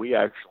to us. We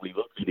actually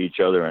looked at each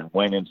other and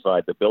went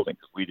inside the building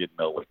because we didn't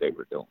know what they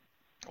were doing.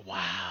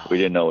 Wow. We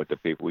didn't know what the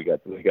people. We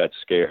got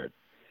scared.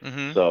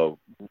 Mm-hmm. So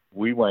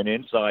we went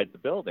inside the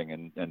building,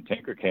 and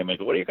Tinker came in.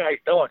 What are you guys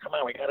doing? Come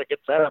on, we got to get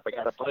set up. We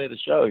got to play the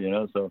show,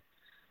 So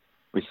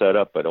we set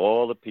up, but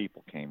all the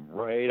people came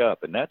right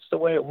up, and that's the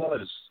way it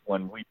was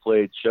when we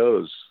played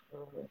shows.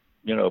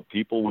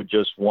 People would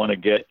just want to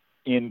get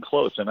in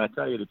close, and I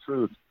tell you the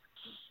truth,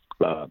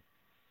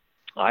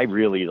 I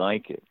really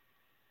like it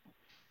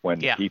when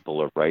the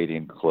people are right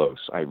in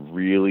close. I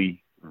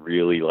really,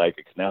 really like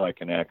it, 'cause now I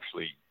can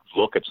actually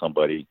look at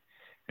somebody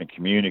and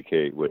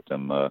communicate with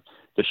them.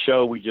 The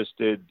show we just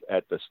did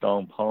at the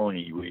Stone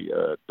Pony, we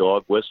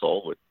Dog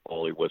Whistle with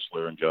Paulie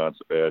Whistler and John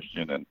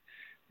Sebastian and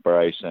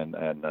Bryce and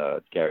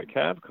Gary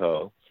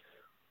Cavco.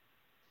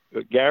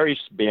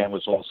 Gary's band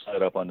was all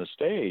set up on the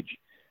stage,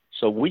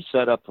 so we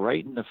set up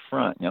right in the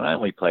front. I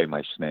only play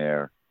my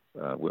snare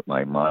with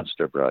my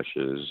monster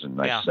brushes,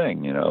 and I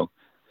sing,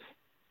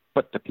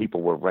 but the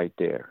people were right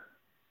there.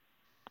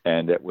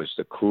 And it was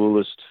the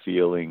coolest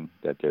feeling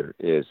that there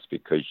is,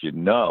 because you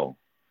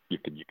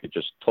could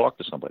just talk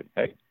to somebody.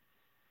 Hey,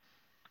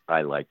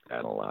 I like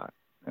that a lot,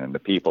 and the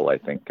people, I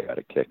think, got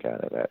a kick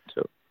out of that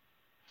too.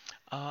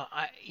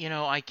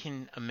 I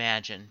can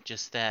imagine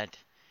just that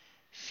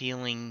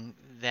feeling,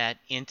 that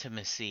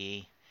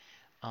intimacy.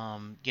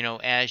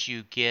 As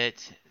you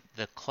get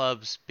the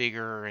clubs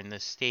bigger and the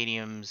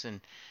stadiums and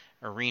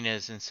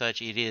arenas and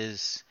such, it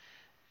is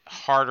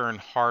harder and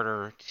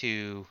harder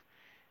to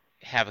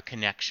have a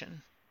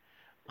connection.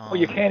 Well,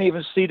 you can't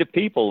even see the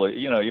people.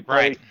 You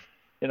play.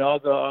 Right.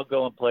 I'll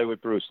go and play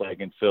with Bruce, like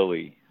in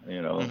Philly.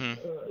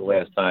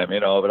 Last time.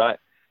 But I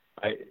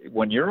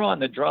when you're on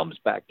the drums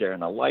back there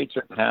and the lights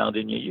are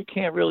pounding you, you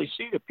can't really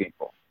see the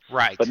people.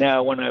 Right. But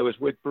now when I was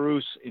with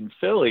Bruce in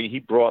Philly, he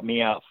brought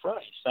me out front.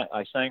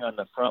 I sang on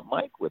the front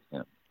mic with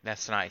him.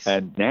 That's nice.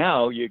 And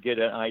now you get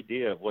an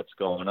idea of what's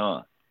going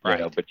on. Right.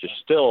 But you're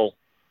still,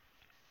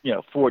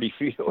 40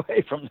 feet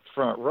away from the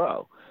front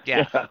row.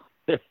 Yeah.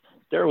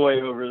 They're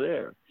way over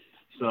there.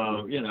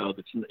 So,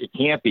 it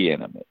can't be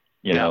intimate,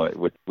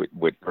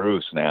 with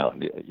Bruce now,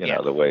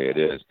 the way it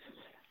is.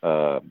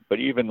 But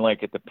even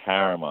like at the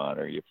Paramount,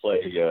 or you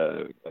play,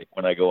 like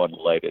when I go on the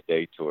Light of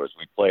Day tours,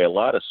 we play a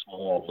lot of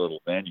small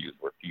little venues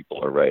where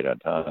people are right on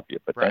top of you.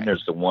 But then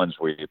there's the ones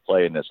where you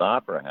play in this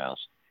opera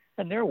house,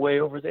 and they're way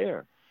over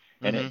there.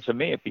 And to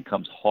me, it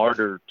becomes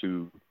harder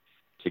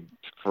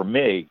for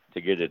me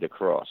to get it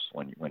across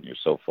when you're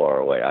so far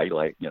away. I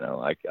like,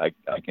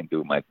 I can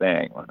do my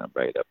thing when I'm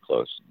right up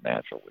close and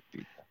natural with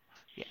people.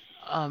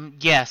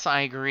 Yes,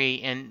 I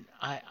agree, and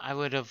I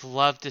would have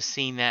loved to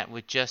seen that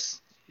with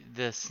just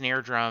the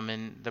snare drum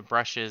and the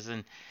brushes,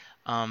 and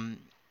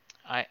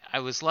I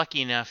was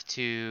lucky enough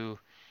to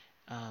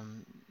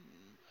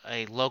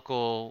a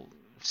local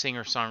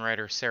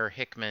singer-songwriter, Sarah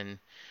Hickman,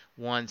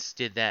 once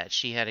did that.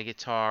 She had a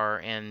guitar,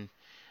 and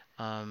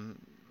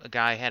a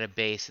guy had a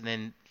bass, and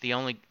then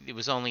it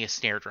was only a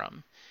snare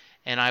drum,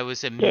 and I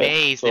was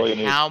amazed at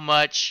how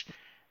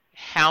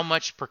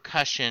much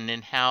percussion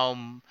and how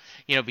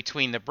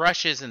between the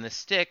brushes and the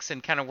sticks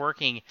and kind of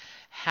working,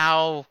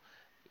 how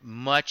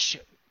much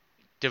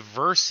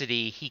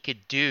diversity he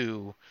could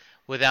do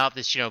without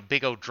this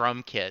big old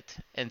drum kit.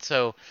 And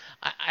so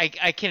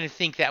I can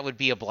think that would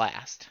be a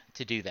blast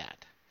to do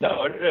that.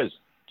 No, it is.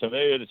 To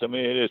me it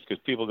is, because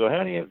people go,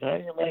 how do you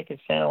make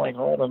it sound like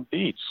all them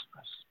beats?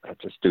 I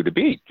just do the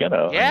beat, Yeah.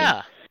 I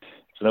mean,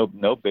 it's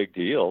no big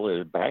deal.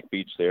 There's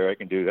backbeats there, I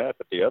can do that.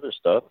 But the other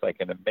stuff,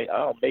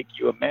 I'll make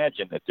you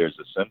imagine that there's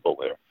a cymbal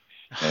there.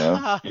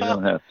 You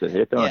don't have to.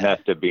 It don't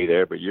have to be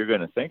there, but you're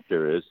going to think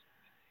there is.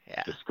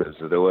 Yeah. Just because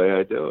of the way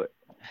I do it.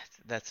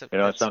 That's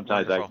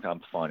sometimes wonderful.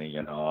 I'm funny.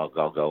 I'll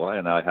go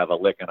and I have a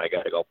lick and I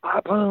got to go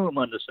pop boom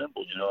on the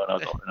cymbal.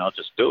 And I'll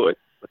just do it,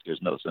 but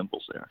there's no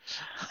cymbals there.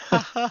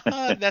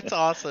 That's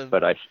awesome.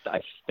 But I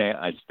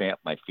stamp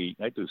my feet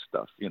and I do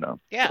stuff.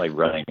 Yeah. Like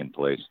running in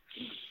place.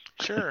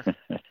 Sure.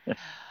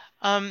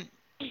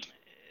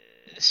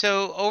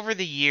 So over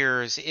the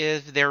years,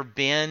 have there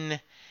been,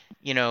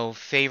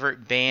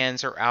 favorite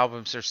bands or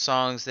albums or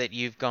songs that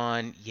you've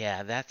gone,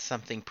 yeah, that's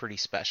something pretty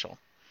special?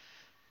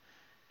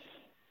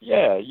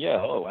 Yeah.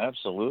 Oh,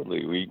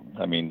 absolutely.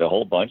 The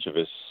whole bunch of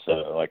us,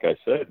 like I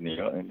said,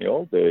 in the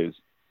old days,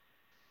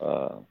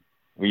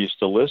 we used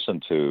to listen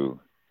to,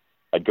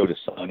 I'd go to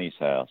Sonny's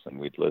house and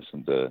we'd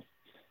listen to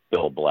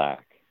Bill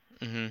Black.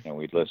 Mm-hmm. And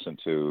we'd listen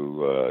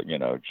to,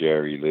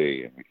 Jerry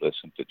Lee, and we'd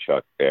listen to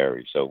Chuck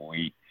Berry. So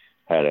we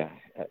had a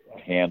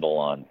handle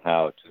on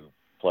how to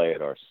play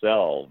it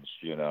ourselves,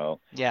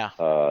 Yeah.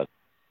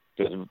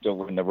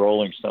 when the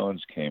Rolling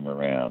Stones came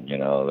around,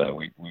 that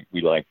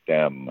we liked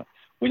them.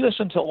 We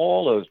listened to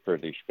all those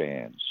British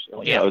bands.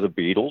 Yeah. The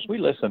Beatles, we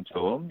listened to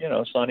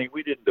them. Sonny,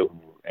 we didn't do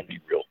any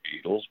real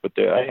Beatles, but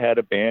I had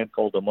a band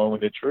called The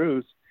Moment of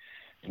Truth,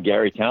 and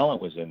Gary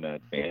Talent was in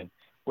that band.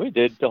 We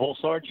did the whole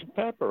Sgt.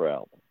 Pepper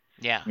album.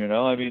 Yeah.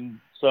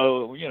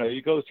 So,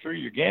 you go through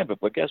your gambit,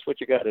 but guess what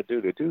you got to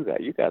do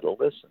that? You got to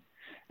listen.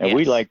 And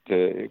Yes.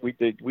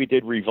 we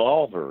did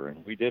Revolver,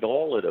 and we did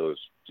all of those,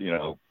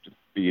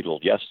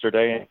 Beatles.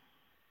 Yesterday.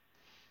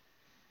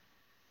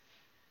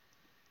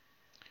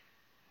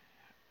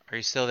 Are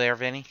you still there,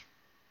 Vinny?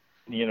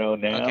 Now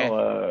Okay.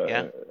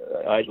 Yeah.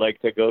 I'd like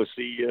to go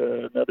see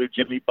another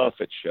Jimmy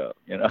Buffett show,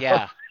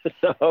 Yeah.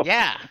 So,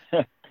 Yeah.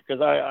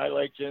 because I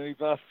like Jimmy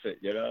Buffett,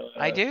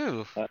 I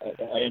do.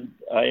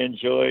 I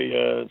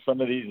enjoy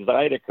some of these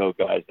Zydeco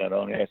guys. Now,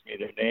 don't ask me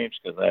their names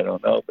because I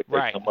don't know, but they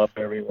Right. come up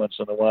every once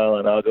in a while,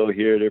 and I'll go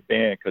hear their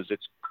band because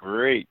it's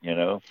great,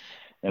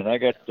 And I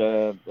got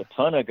a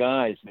ton of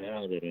guys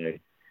now that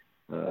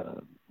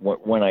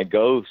when I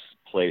go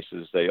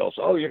places, they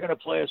also, you're going to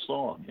play a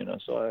song,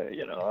 So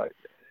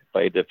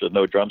if there's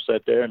no drum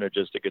set there and they're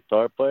just a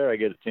guitar player, I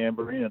get a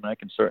tambourine and I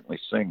can certainly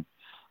sing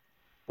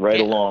right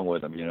along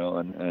with them,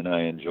 and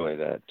I enjoy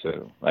that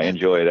too. I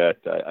enjoy that.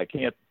 I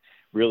can't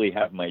really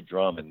have my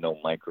drum and no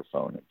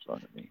microphone in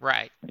front of me.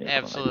 Right.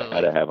 Absolutely.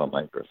 I got to have a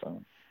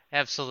microphone.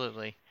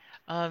 Absolutely.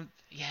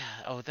 Yeah.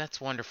 Oh,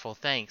 that's wonderful.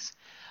 Thanks.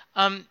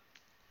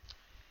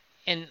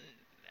 And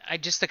I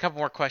just a couple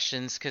more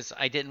questions because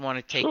I didn't want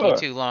to take you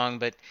too long,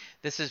 but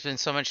this has been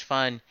so much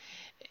fun.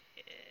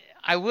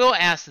 I will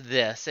ask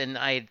this, and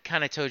I had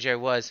kind of told you I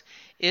was.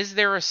 Is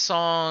there a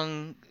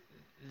song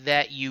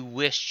that you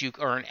wished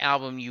or an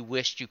album you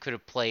wished you could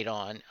have played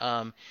on?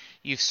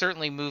 You've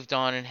certainly moved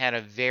on and had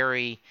a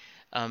very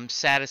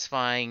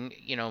satisfying,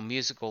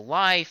 musical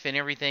life and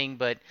everything,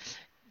 but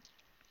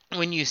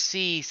when you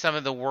see some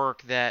of the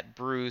work that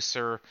Bruce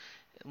or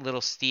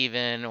Little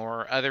Steven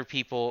or other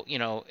people,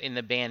 in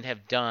the band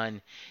have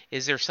done,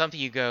 is there something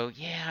you go,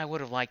 yeah, I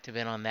would have liked to have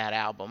been on that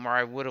album, or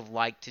I would have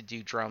liked to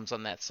do drums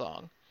on that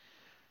song?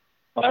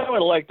 I would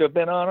have liked to have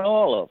been on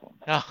all of them.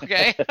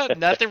 Okay,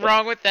 nothing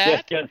wrong with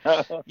that.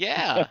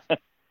 Yeah.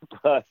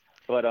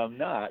 But I'm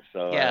not,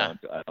 so Yeah.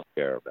 I don't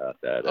care about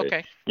that.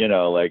 Okay. It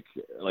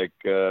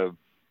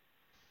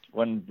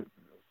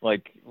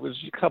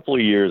was a couple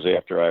of years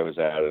after I was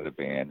out of the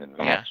band, and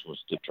Max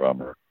was the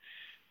drummer.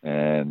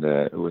 And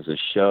it was a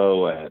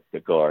show at the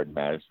Garden,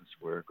 Madison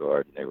Square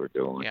Garden, they were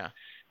doing. Yeah.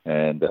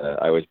 And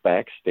I was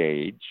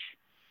backstage,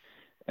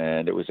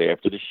 and it was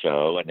after the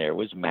show, and there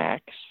was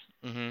Max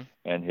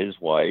and his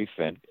wife,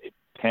 and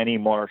Penny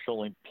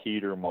Marshall and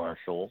Peter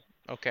Marshall.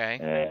 Okay.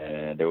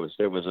 And there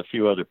was a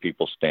few other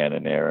people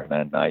standing there, and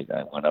then I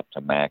went up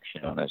to Max,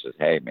 and I said,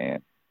 "Hey,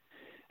 man,"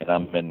 and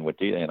I'm in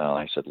with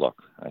I said,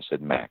 "Look," I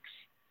said, "Max,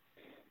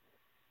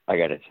 I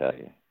got to tell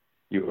you,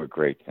 you were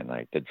great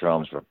tonight. The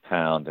drums were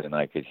pounding, and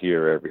I could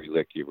hear every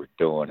lick you were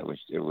doing.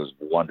 It was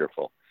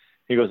wonderful."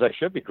 He goes, "I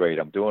should be great.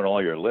 I'm doing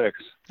all your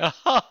licks."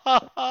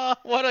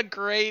 What a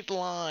great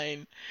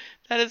line!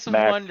 That is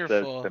Max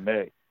wonderful. says to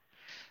me,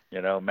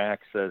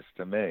 Max says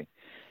to me.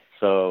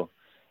 So,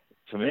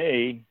 to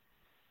me,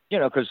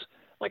 because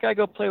I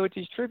go play with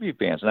these tribute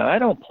bands. Now I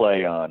don't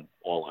play on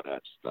all of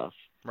that stuff.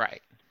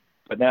 Right.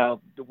 But now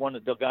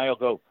the guy will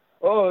go,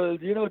 "Oh,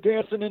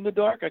 Dancing in the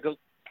Dark." I go,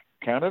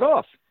 "Count it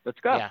off. Let's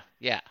go." Yeah.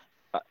 Yeah.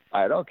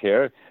 I don't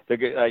care.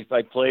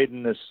 I played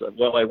in this.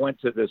 Well, I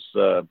went to this.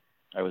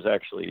 I was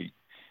actually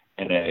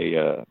in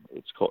a.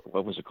 It's called.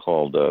 What was it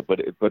called? But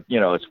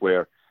it's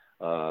where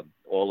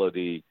all of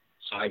the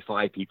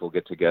sci-fi people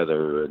get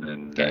together,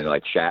 and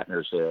like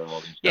Shatner's there, and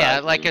all these. Yeah,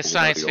 guys like a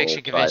science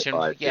fiction convention.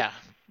 Yeah.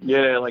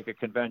 Yeah, like a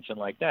convention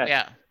like that.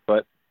 Yeah.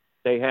 But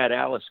they had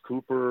Alice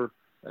Cooper,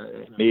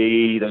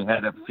 me. They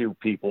had a few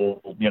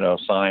people,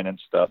 sign and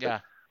stuff.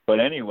 Yeah.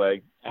 But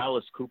anyway,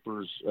 Alice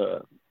Cooper's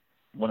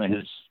one of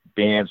his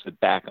bands that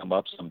back him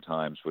up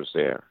sometimes was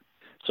there.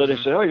 So they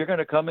said, "Oh, you're going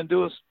to come and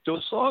do a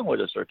song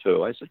with us or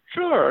two?" I said,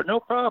 "Sure,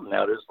 no problem."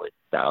 Now there's like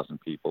 1,000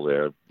 people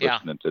there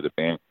listening to the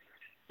band.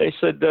 They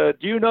said, "Do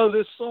you know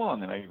this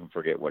song?" And I even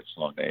forget what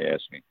song they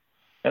asked me.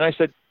 And I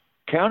said,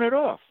 "Count it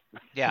off."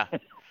 Yeah.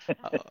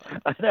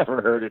 I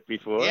never heard it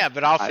before. Yeah,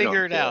 but I'll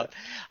figure it out.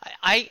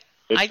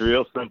 It's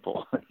real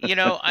simple.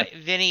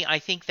 Vinny, I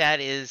think that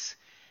is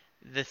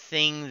the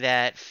thing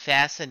that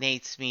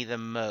fascinates me the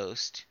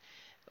most,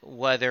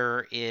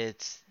 whether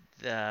it's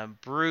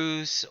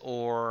Bruce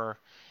or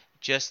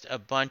just a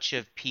bunch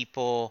of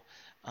people.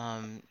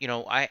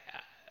 My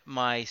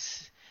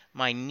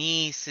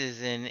niece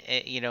is in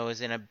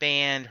a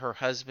band. Her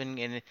husband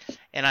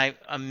and I'm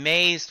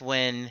amazed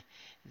when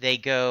they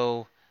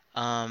go,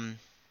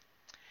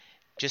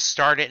 just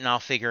start it and I'll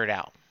figure it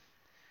out.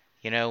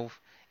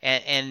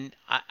 And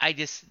I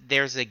just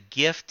there's a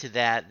gift to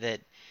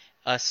that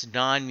us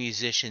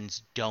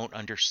non-musicians don't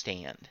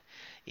understand.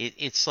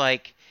 It's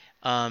like,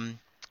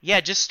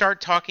 just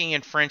start talking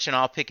in French and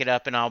I'll pick it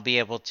up and I'll be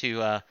able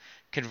to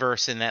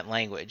converse in that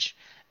language.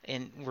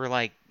 And we're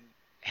like,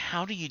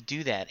 How do you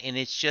do that? And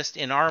it's just,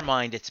 in our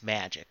mind, it's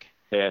magic.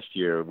 Past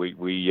year, we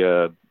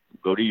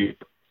go to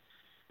Europe,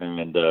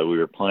 and we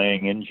were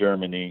playing in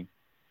Germany,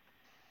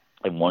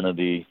 and one of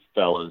the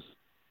fellas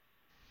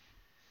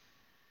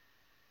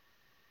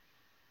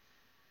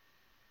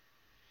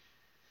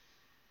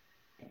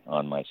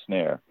on my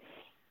snare,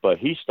 but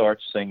he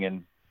starts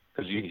singing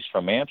because he's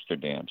from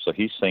Amsterdam, so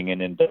he's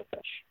singing in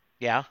Dutch.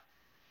 Yeah.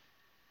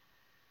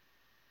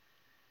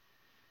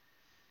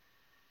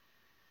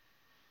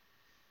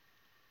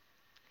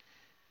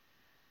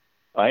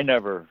 I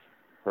never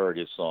heard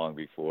his song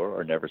before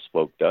or never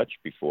spoke Dutch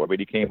before, but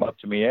he came up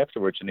to me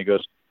afterwards and he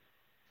goes,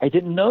 "I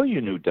didn't know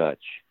you knew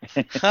Dutch."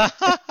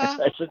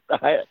 I said,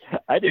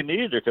 I didn't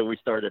either till we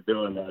started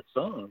doing that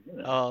song. You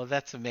know. Oh,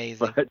 that's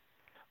amazing.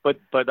 But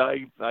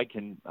I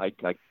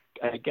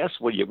guess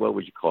what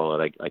would you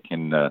call it?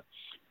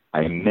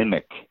 I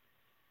mimic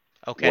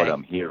Okay. what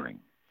I'm hearing.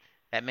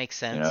 That makes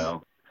sense. You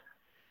know,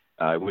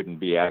 I wouldn't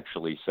be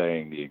actually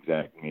saying the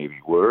exact maybe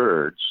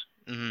words,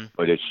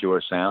 but it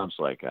sure sounds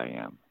like I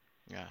am.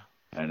 Yeah.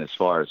 And as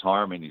far as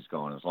harmony's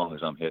going, as long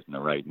as I'm hitting the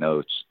right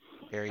notes,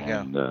 There you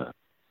go.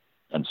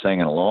 And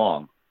singing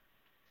along,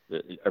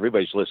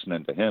 everybody's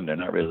listening to him. They're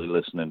not really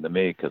listening to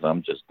me because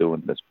I'm just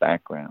doing this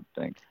background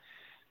thing.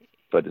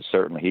 But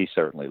he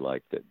certainly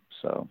liked it.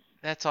 So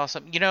That's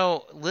awesome. You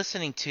know,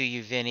 listening to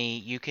you, Vinny,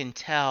 you can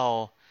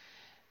tell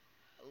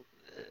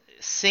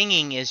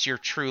singing is your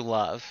true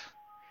love.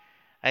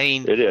 I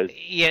mean, it is.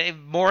 Yeah,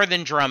 more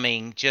than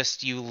drumming,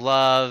 just you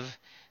love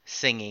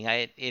singing.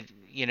 It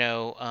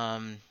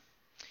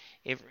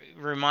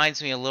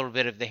reminds me a little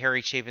bit of the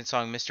Harry Chapin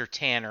song Mr.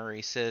 Tanner.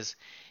 He says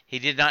he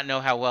did not know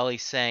how well he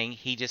sang,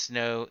 he just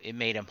knew it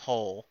made him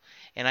whole.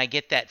 And I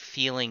get that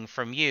feeling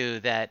from you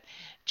that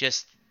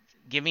just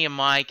give me a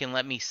mic and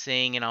let me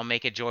sing and I'll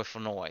make a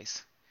joyful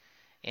noise.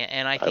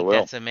 And I think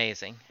that's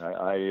amazing.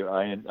 I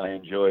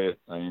enjoy it.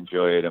 I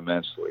enjoy it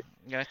immensely.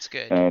 That's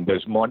good. And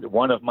there's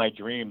one of my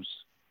dreams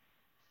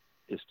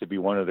is to be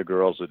one of the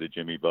girls at the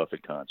Jimmy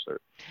Buffett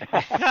concert.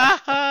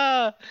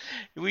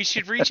 We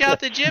should reach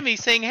out to Jimmy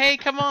saying, "Hey,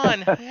 come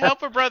on,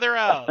 help a brother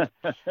out."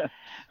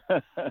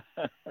 I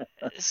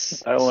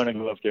want to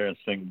go up there and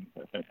sing.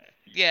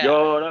 Yeah.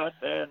 So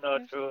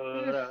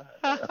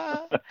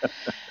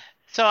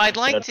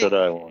That's what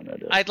I want to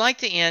do. I'd like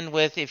to end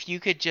with, if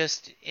you could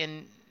just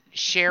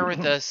share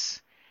with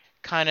us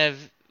kind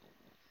of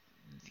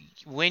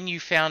when you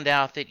found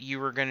out that you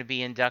were going to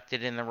be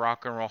inducted in the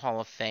Rock and Roll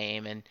Hall of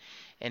Fame,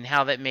 and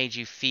how that made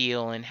you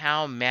feel, and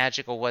how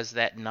magical was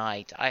that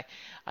night.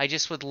 I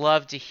just would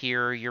love to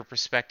hear your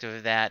perspective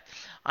of that.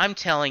 I'm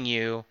telling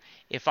you,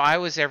 if I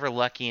was ever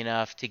lucky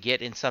enough to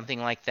get in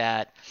something like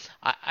that,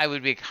 I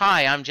would be,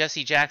 "Hi, I'm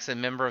Jesse Jackson,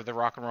 member of the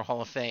Rock and Roll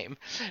Hall of Fame."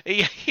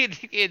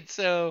 And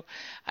so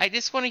I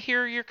just want to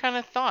hear your kind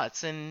of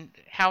thoughts and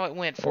how it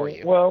went for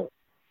you.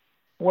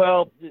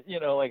 Well, you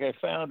know, like I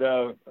found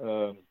out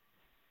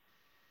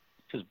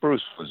because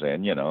Bruce was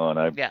in, you know, and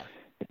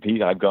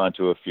I've gone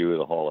to a few of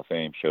the Hall of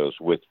Fame shows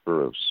with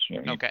Bruce.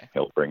 You know, Okay.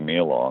 He'll bring me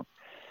along.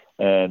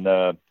 And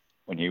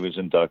when he was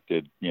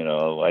inducted, you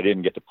know, I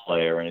didn't get to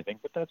play or anything,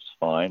 but that's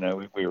fine.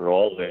 We were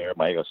all there.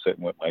 I was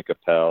sitting with Mike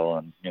Appel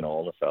and, you know,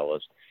 all the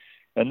fellas.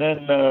 And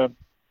then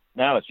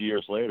now it's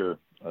years later,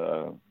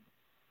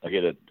 I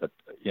get a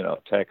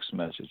text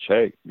message,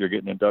 "Hey, you're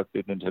getting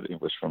inducted into it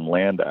was from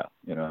Landau,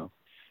 you know.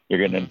 You're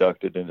getting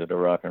inducted into the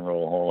Rock and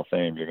Roll Hall of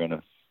Fame.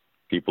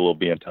 People will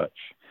be in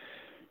touch."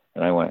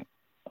 And I went,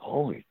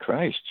 "Holy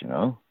Christ, you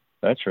know,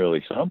 that's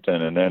really something."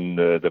 And then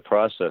the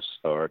process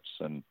starts,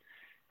 and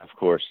of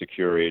course the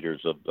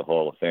curators of the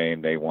Hall of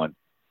Fame, they want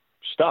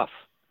stuff,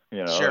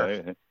 you know.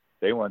 Sure.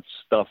 They want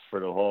stuff for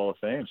the Hall of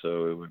Fame.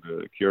 So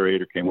the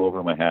curator came over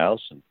to my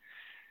house, and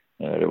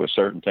there were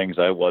certain things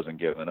I wasn't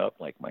giving up,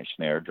 like my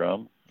snare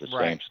drum, the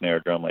same snare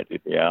drum I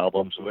did the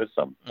albums with.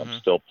 I'm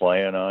still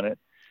playing on it.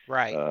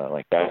 Right.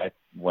 Like that.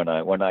 When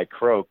I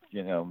croak,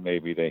 you know,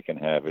 maybe they can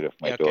have it if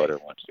my daughter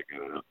wants to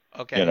go.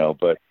 Okay. You know,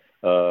 but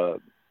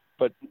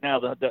now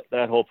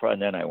that whole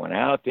problem. Then I went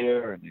out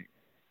there, and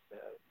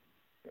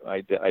I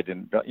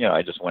didn't, you know,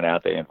 I just went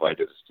out there,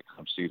 invited us to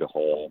come see the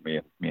hall,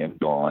 me and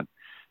Dawn.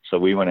 So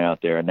we went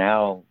out there, and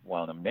now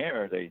while I'm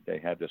there, they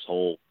have this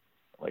whole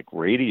like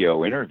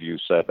radio interview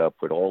set up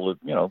with all the,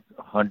 you know,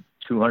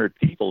 200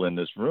 people in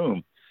this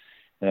room,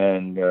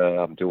 and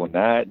I'm doing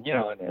that, you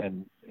know,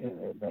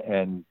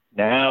 and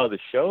now the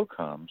show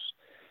comes,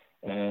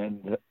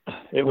 and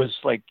it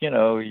was like, you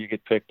know, you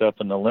get picked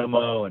up in the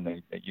limo,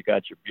 and you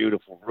got your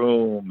beautiful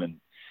room, and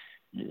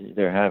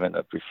they're having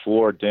a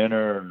before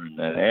dinner and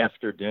an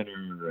after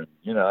dinner, and,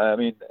 you know, I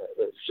mean,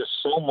 it's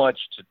just so much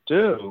to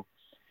do.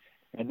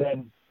 And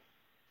then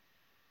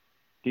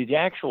the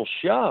actual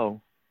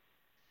show,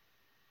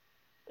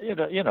 you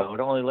know, it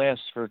only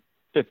lasts for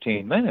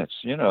 15 minutes.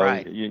 You know,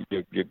 right. You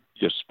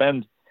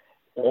spend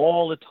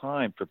all the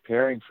time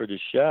preparing for the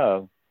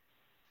show,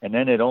 and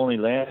then it only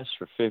lasts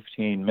for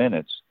 15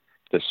 minutes.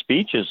 The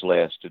speeches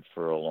lasted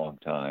for a long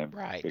time,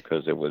 right?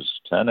 Because it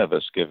was 10 of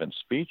us giving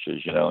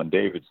speeches, you know. And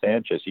David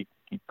Sanchez, he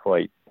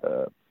quite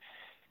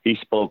he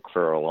spoke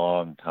for a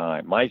long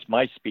time. My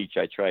speech,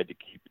 I tried to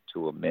keep it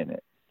to a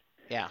minute.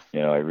 Yeah.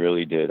 I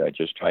really did. I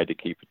just tried to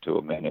keep it to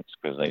a minute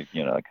because I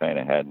kind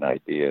of had an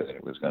idea that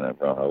it was going to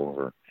run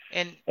over.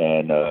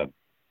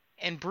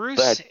 And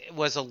Bruce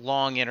was a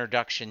long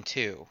introduction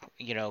too.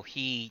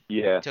 He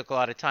took a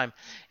lot of time,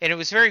 and it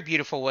was very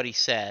beautiful what he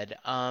said.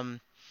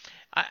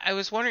 I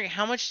was wondering,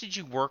 how much did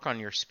you work on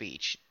your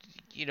speech?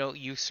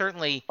 You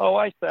certainly. Oh,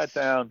 I sat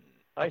down.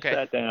 Okay. I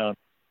sat down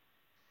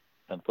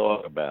and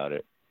thought about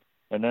it,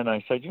 and then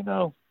I said,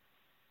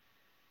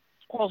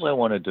 all I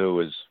want to do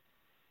is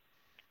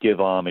give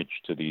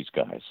homage to these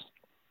guys.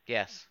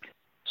 Yes.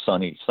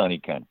 Sonny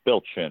Kent,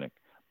 Bill Chinnick,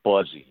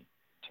 Buzzy,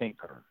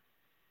 Tinker.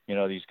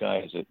 These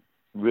guys that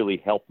really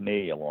helped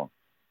me along.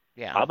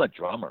 Yeah. I'm a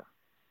drummer.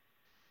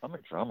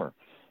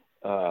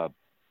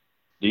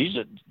 These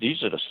are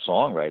the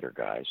songwriter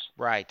guys.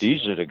 Right.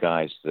 These are the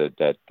guys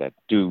that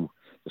do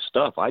the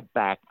stuff. I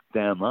backed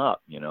them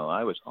up.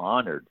 I was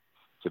honored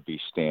to be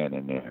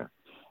standing there,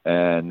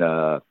 and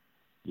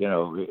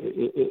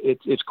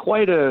it's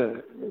quite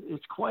a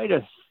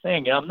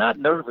thing. I'm not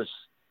nervous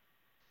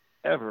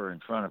ever in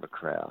front of a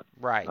crowd.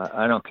 Right.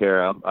 I don't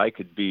care. I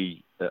could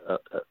be a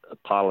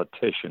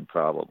politician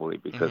probably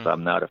because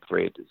I'm not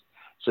afraid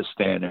to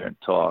stand there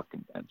and talk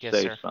and Yes,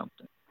 say sir.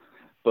 something.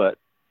 But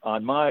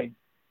on my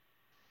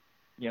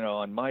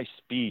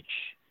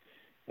speech,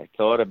 I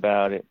thought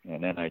about it,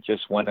 and then I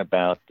just went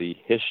about the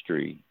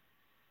history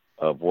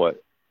of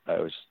what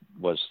I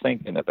was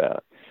thinking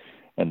about.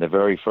 And the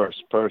very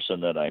first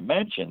person that I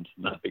mentioned,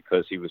 not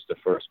because he was the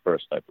first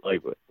person I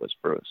played with, was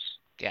Bruce.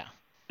 Yeah.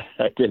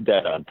 I did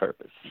that on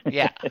purpose.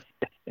 Yeah.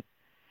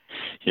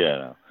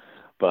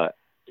 But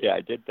yeah,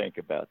 I did think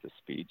about the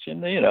speech,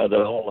 and the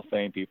Hall of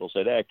Fame people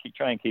said,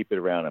 try and keep it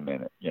around a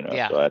minute,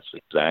 Yeah. So that's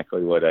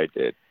exactly what I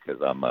did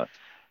because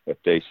if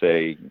they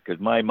say, because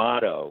my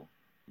motto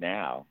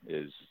now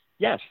is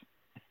yes.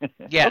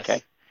 Yes.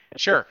 Okay.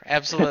 Sure.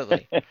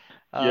 Absolutely.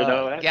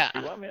 Yeah.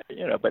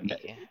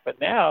 But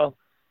now,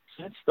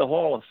 since the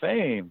Hall of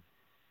Fame,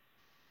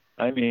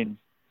 I mean,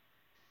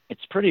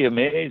 it's pretty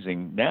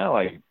amazing. Now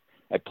I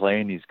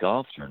play in these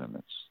golf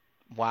tournaments.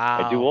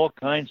 Wow. I do all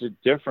kinds of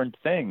different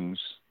things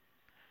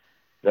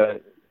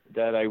that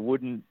I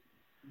wouldn't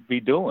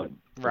be doing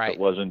Right. if it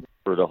wasn't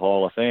for the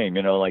Hall of Fame.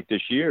 Like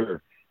this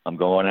year, I'm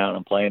going out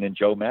and playing in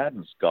Joe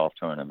Madden's golf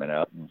tournament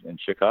out in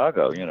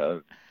Chicago.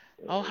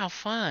 Oh, how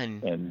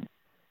fun! And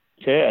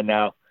yeah,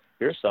 now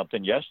here's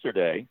something.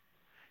 Yesterday,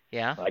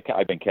 Yeah.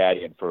 I've been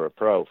caddying for a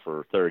pro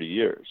for 30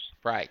 years.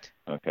 Right.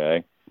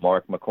 Okay,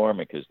 Mark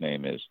McCormick, his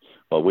name is.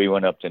 Well, we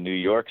went up to New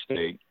York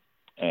State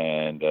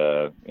and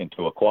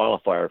into a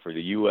qualifier for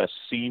the U.S.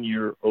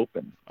 Senior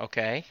Open.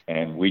 Okay.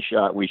 And we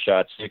shot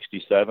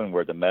 67.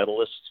 We're the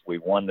medalists. We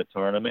won the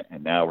tournament,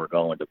 and now we're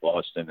going to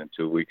Boston in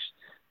 2 weeks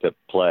to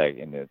play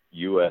in the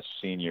U.S.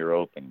 Senior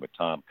Open with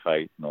Tom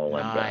Kite and all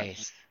them guys.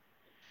 Nice.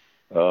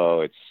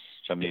 Oh,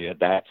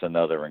 that's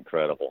another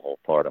incredible whole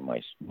part of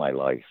my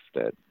life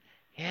that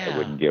I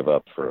wouldn't give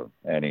up for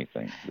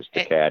anything. Just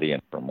the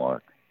caddying for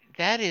Mark.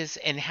 That is,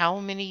 and how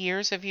many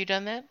years have you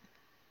done that?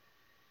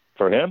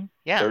 For him?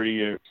 Yeah. 30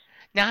 years.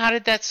 Now, how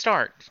did that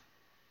start?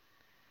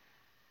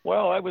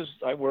 Well, I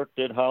worked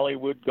at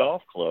Hollywood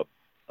Golf Club.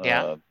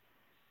 Yeah.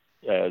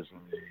 As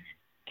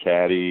a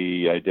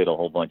caddy, I did a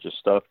whole bunch of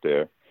stuff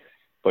there.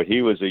 But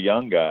he was a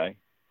young guy.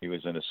 He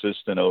was an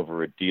assistant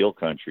over at Deal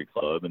Country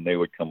Club, and they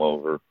would come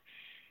over,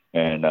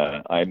 and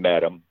I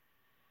met him,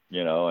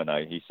 and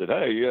he said,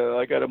 hey,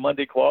 I got a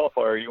Monday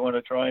qualifier. You want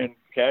to try and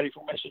caddy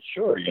for me? I said,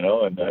 sure,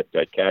 and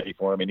I'd caddy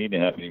for him, and he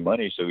didn't have any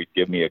money, so he'd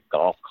give me a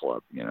golf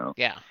club,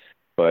 Yeah.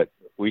 But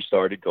we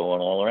started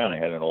going all around. I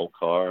had an old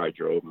car. I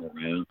drove him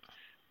around.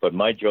 But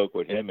my joke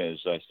with him is,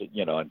 I said,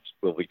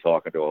 we'll be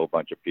talking to a whole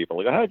bunch of people.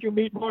 Like, how'd you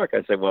meet Mark?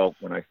 I said, well,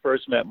 when I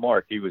first met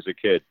Mark, he was a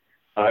kid.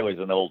 I was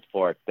an old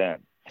fart then.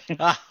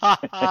 So,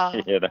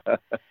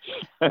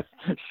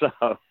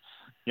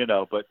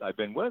 but I've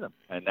been with him.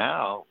 And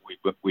now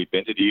we've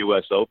been to the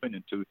U.S. Open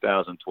in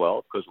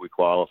 2012 because we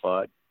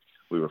qualified.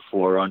 We were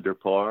 4 under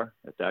par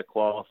at that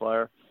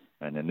qualifier.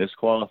 And in this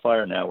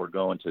qualifier, now we're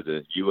going to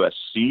the U.S.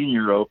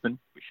 Senior Open.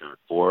 We shot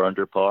 4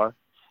 under par,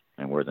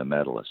 and we're the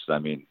medalists. I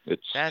mean,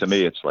 to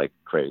me, it's like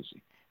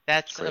crazy.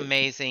 That's crazy.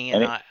 Amazing,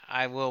 and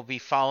I will be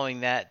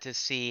following that to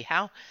see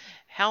how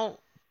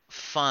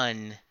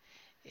fun,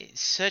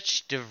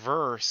 such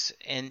diverse,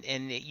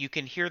 and you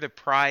can hear the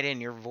pride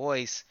in your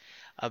voice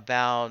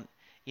about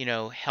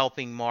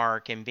helping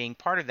Mark and being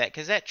part of that,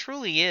 because that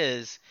truly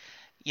is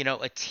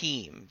a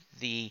team.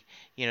 The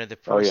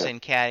person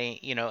caddying,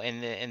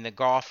 and the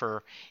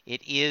golfer,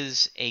 it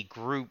is a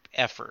group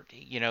effort.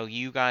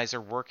 You guys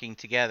are working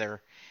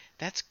together.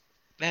 That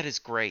is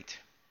great.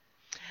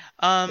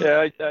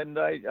 I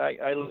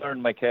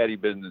learned my caddy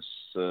business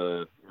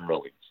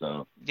early,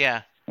 so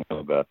yeah, I know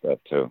about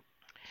that too.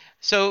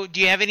 So, do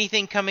you have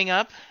anything coming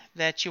up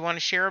that you want to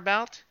share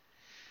about?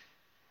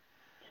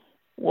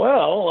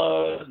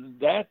 Well,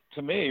 that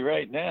to me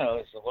right now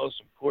is the most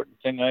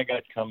important thing I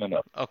got coming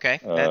up. Okay,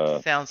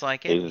 that sounds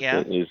like it. Is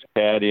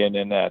caddying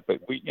in that.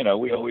 But we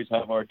always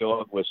have our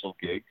dog whistle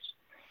gigs.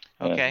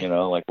 Okay.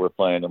 Like we're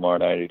playing tomorrow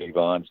night at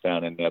Yvonne's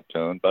down in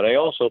Neptune. But I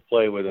also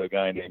play with a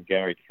guy named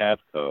Gary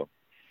Kavko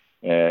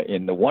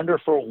in the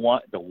wonderful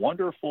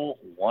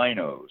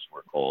Winos,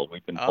 we're called.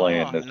 We've been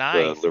playing this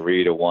nice.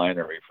 Loretta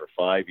Winery for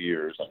 5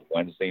 years on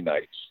Wednesday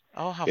nights.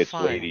 Oh, how it's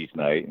fun! ladies'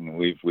 night, and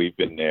we've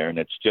been there, and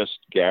it's just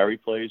Gary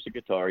plays the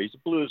guitar. He's a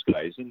blues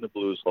guy. He's in the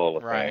Blues Hall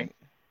of Fame,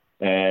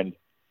 and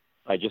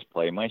I just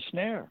play my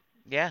snare.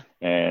 Yeah.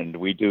 And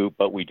we do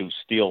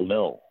Steel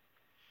Mill.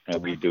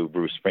 And we do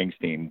Bruce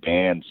Springsteen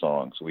band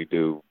songs. We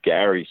do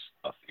Gary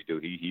stuff.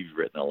 He's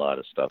written a lot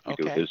of stuff. We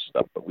do his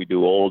stuff, but we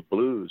do old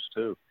blues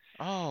too.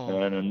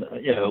 Oh. And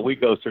we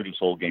go through this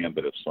whole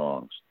gambit of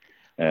songs.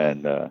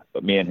 And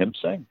but me and him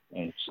sing,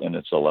 and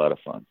it's a lot of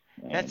fun.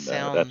 And That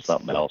sounds. that's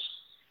something else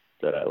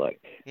that I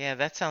like. Yeah,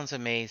 that sounds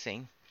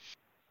amazing.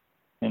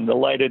 In the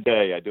light of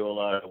day, I do a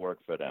lot of work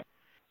for them.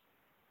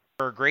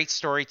 You're a great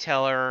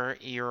storyteller.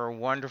 You're a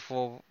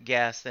wonderful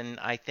guest, and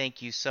I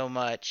thank you so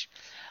much.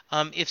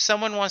 If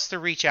someone wants to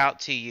reach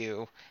out to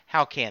you,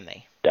 how can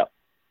they? Yeah.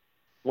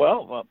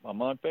 Well,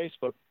 I'm on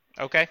Facebook.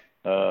 Okay.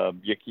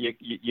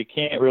 You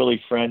can't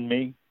really friend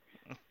me,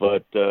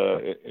 but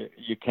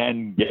you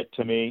can get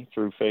to me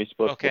through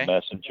Facebook, the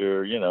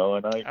Messenger, and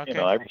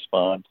I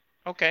respond.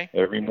 Okay.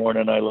 Every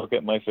morning I look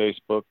at my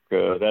Facebook.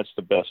 That's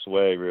the best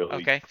way, really.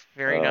 Okay.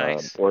 Very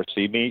nice. Or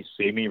see me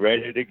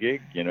right at a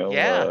gig.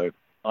 Yeah.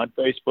 On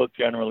Facebook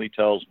generally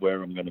tells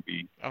where I'm going to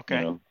be.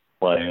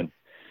 Playing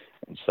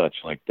and such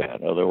like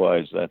that.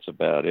 Otherwise, that's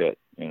about it.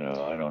 I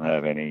don't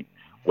have any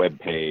web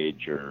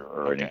page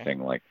or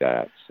anything like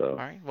that. So. All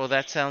right. Well,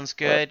 that sounds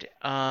good.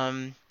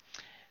 As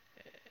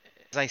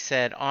I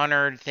said,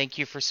 honored. Thank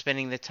you for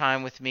spending the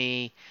time with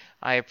me.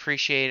 I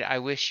appreciate it. I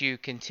wish you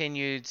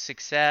continued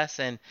success.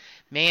 And,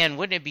 man,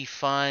 wouldn't it be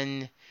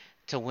fun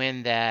to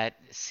win that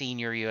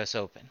Senior U.S.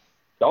 Open?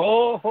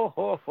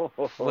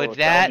 Would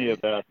tell me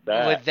about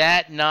that. Would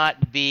that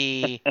not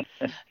be,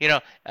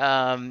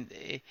 I'm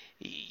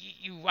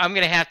going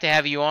to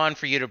have you on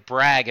for you to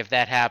brag if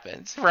that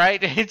happens,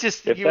 right?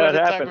 If that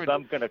happens,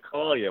 I'm going to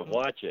call you.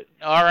 Watch it.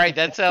 All right,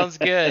 that sounds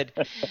good.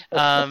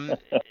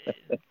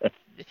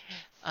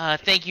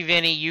 Thank you,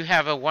 Vinny. You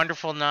have a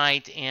wonderful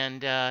night,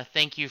 and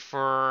thank you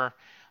for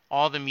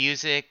all the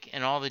music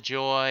and all the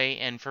joy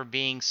and for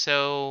being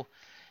so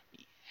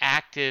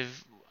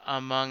active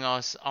among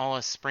all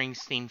us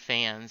Springsteen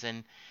fans.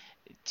 And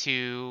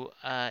you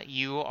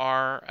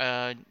are,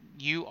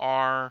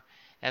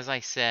 as I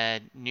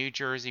said, New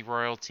Jersey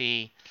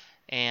royalty,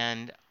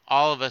 and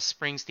all of us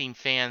Springsteen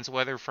fans,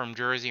 whether from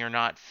Jersey or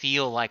not,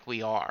 feel like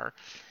we are.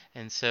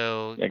 And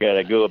so I got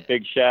to go a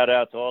big shout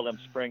out to all them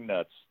spring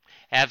nuts.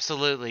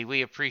 Absolutely.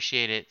 We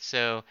appreciate it.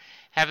 So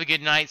have a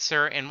good night,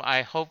 sir, and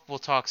I hope we'll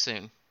talk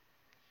soon.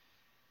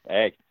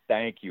 Hey,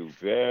 thank you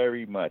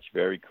very much.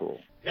 Very cool.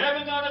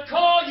 Heaven gonna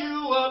call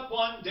you up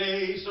one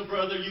day, so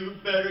brother, you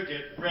better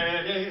get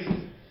ready.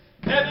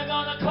 Heaven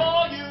gonna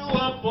call you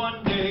up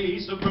one day,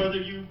 so brother,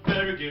 you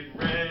better get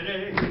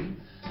ready.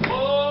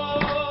 Oh,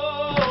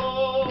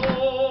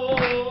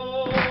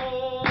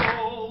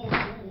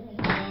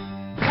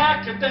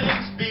 pack your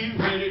things, be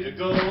ready to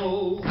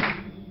go.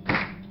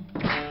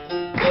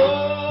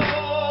 Oh,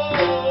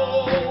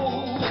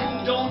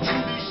 don't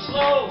you be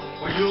slow,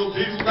 or you'll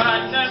be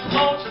riding that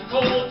lonesome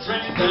coal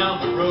train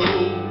down the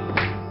road.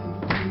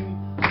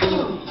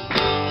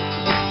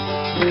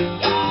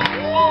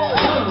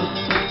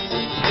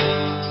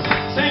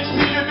 St.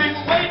 Peter been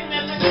waiting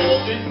at the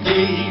Golden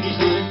Gate. He's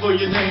looking for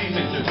your name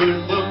in the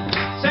good book.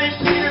 St.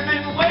 Peter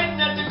been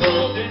waiting at the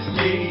Golden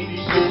Gate.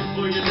 He's looking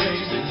for your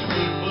name in the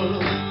good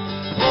book.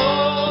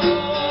 Oh,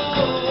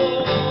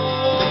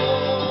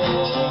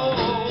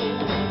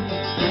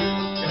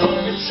 I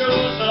hope it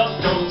shows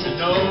up, don't you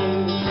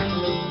know?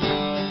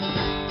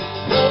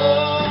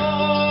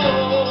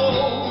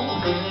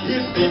 Oh,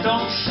 if it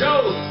don't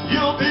show,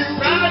 you'll be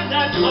riding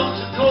that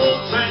lonesome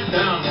coal train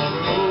down the road.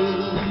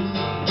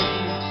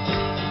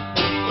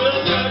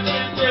 Well, Judge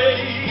and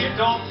Gray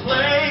don't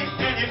play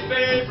any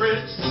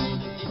favorites,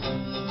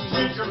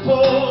 rich or poor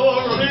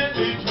or in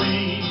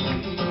between.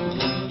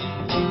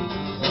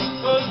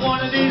 'Cause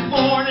one of these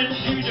mornings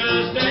you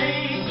just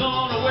ain't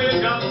gonna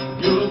wake up.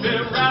 You'll be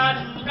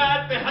riding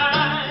right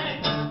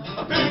behind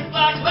a big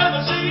black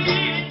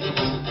limousine.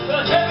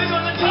 The heaven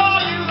gonna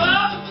call you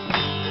up,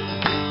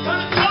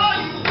 gonna call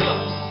you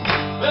up.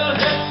 Well,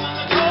 heaven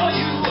gonna call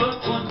you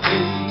up one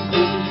day.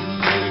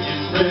 You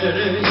better get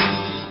ready.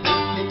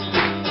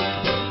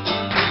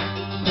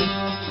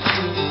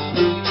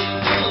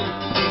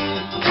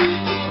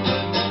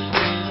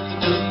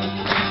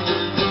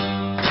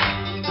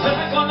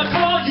 Heaven gonna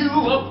call you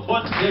up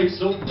one day,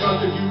 so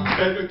brother, you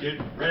better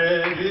get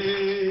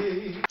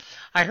ready.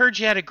 I heard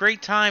you had a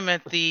great time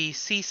at the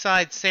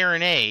Seaside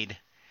Serenade.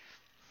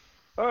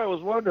 Oh, it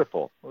was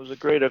wonderful. It was a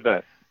great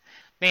event.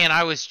 Man,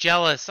 I was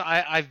jealous.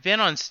 I've been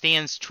on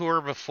Stan's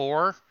tour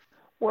before.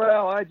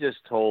 Well, I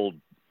just told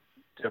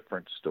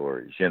different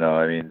stories.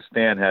 I mean,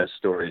 Stan has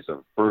stories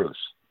of Bruce.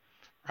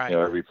 Right.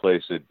 Every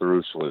place that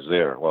Bruce was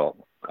there. Well,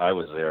 I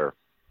was there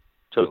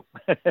too.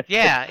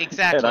 Yeah,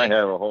 exactly. And I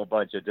have a whole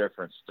bunch of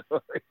different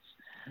stories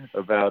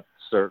about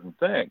certain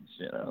things,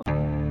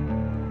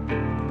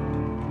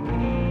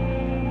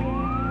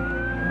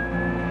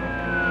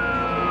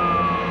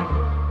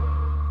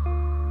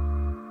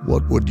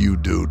 What would you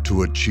do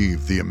to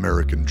achieve the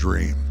American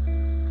dream?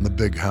 The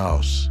big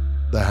house,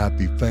 the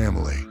happy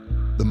family,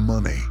 the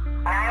money.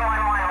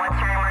 911, what's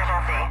your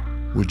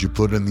emergency? Would you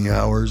put in the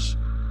hours?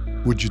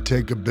 Would you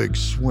take a big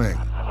swing?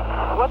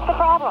 What's the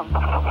problem?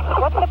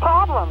 What's the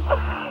problem?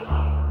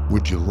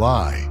 Would you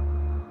lie?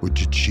 Would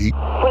you cheat?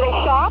 Were they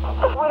shot?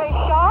 Were they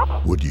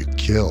shot? Would you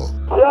kill?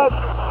 Yes.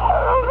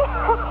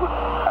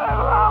 My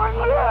mom and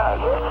dad.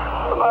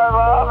 My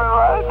mom and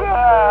my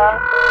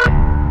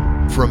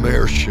dad. From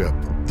Airship,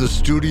 the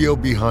studio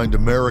behind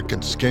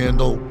American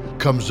Scandal,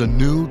 comes a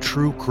new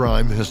true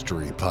crime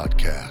history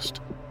podcast.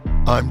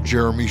 I'm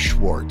Jeremy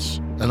Schwartz,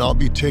 and I'll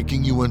be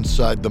taking you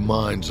inside the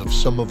minds of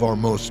some of our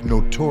most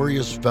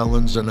notorious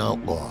felons and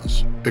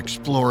outlaws,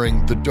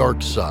 exploring the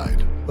dark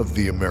side of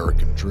the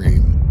American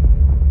dream.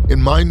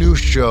 In my new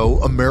show,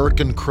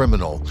 American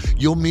Criminal,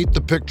 you'll meet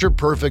the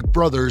picture-perfect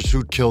brothers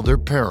who killed their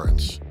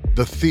parents,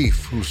 the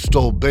thief who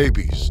stole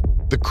babies,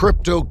 the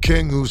crypto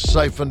king who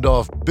siphoned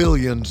off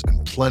billions,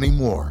 and plenty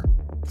more.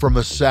 From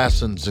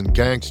assassins and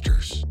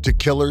gangsters to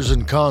killers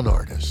and con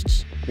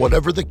artists.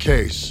 Whatever the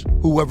case,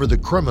 whoever the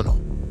criminal,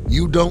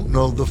 you don't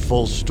know the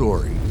full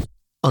story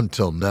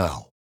until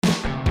now.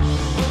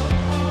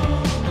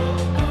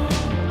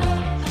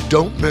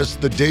 Don't miss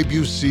the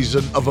debut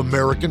season of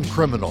American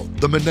Criminal,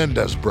 The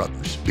Menendez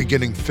Brothers,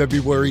 beginning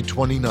February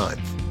 29th.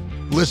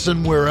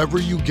 Listen wherever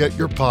you get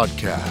your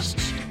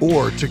podcasts,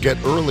 or to get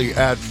early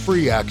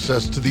ad-free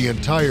access to the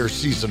entire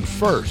season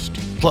first,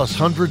 plus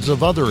hundreds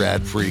of other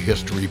ad-free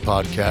history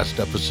podcast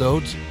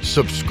episodes,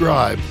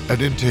 subscribe at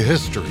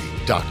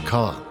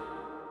IntoHistory.com.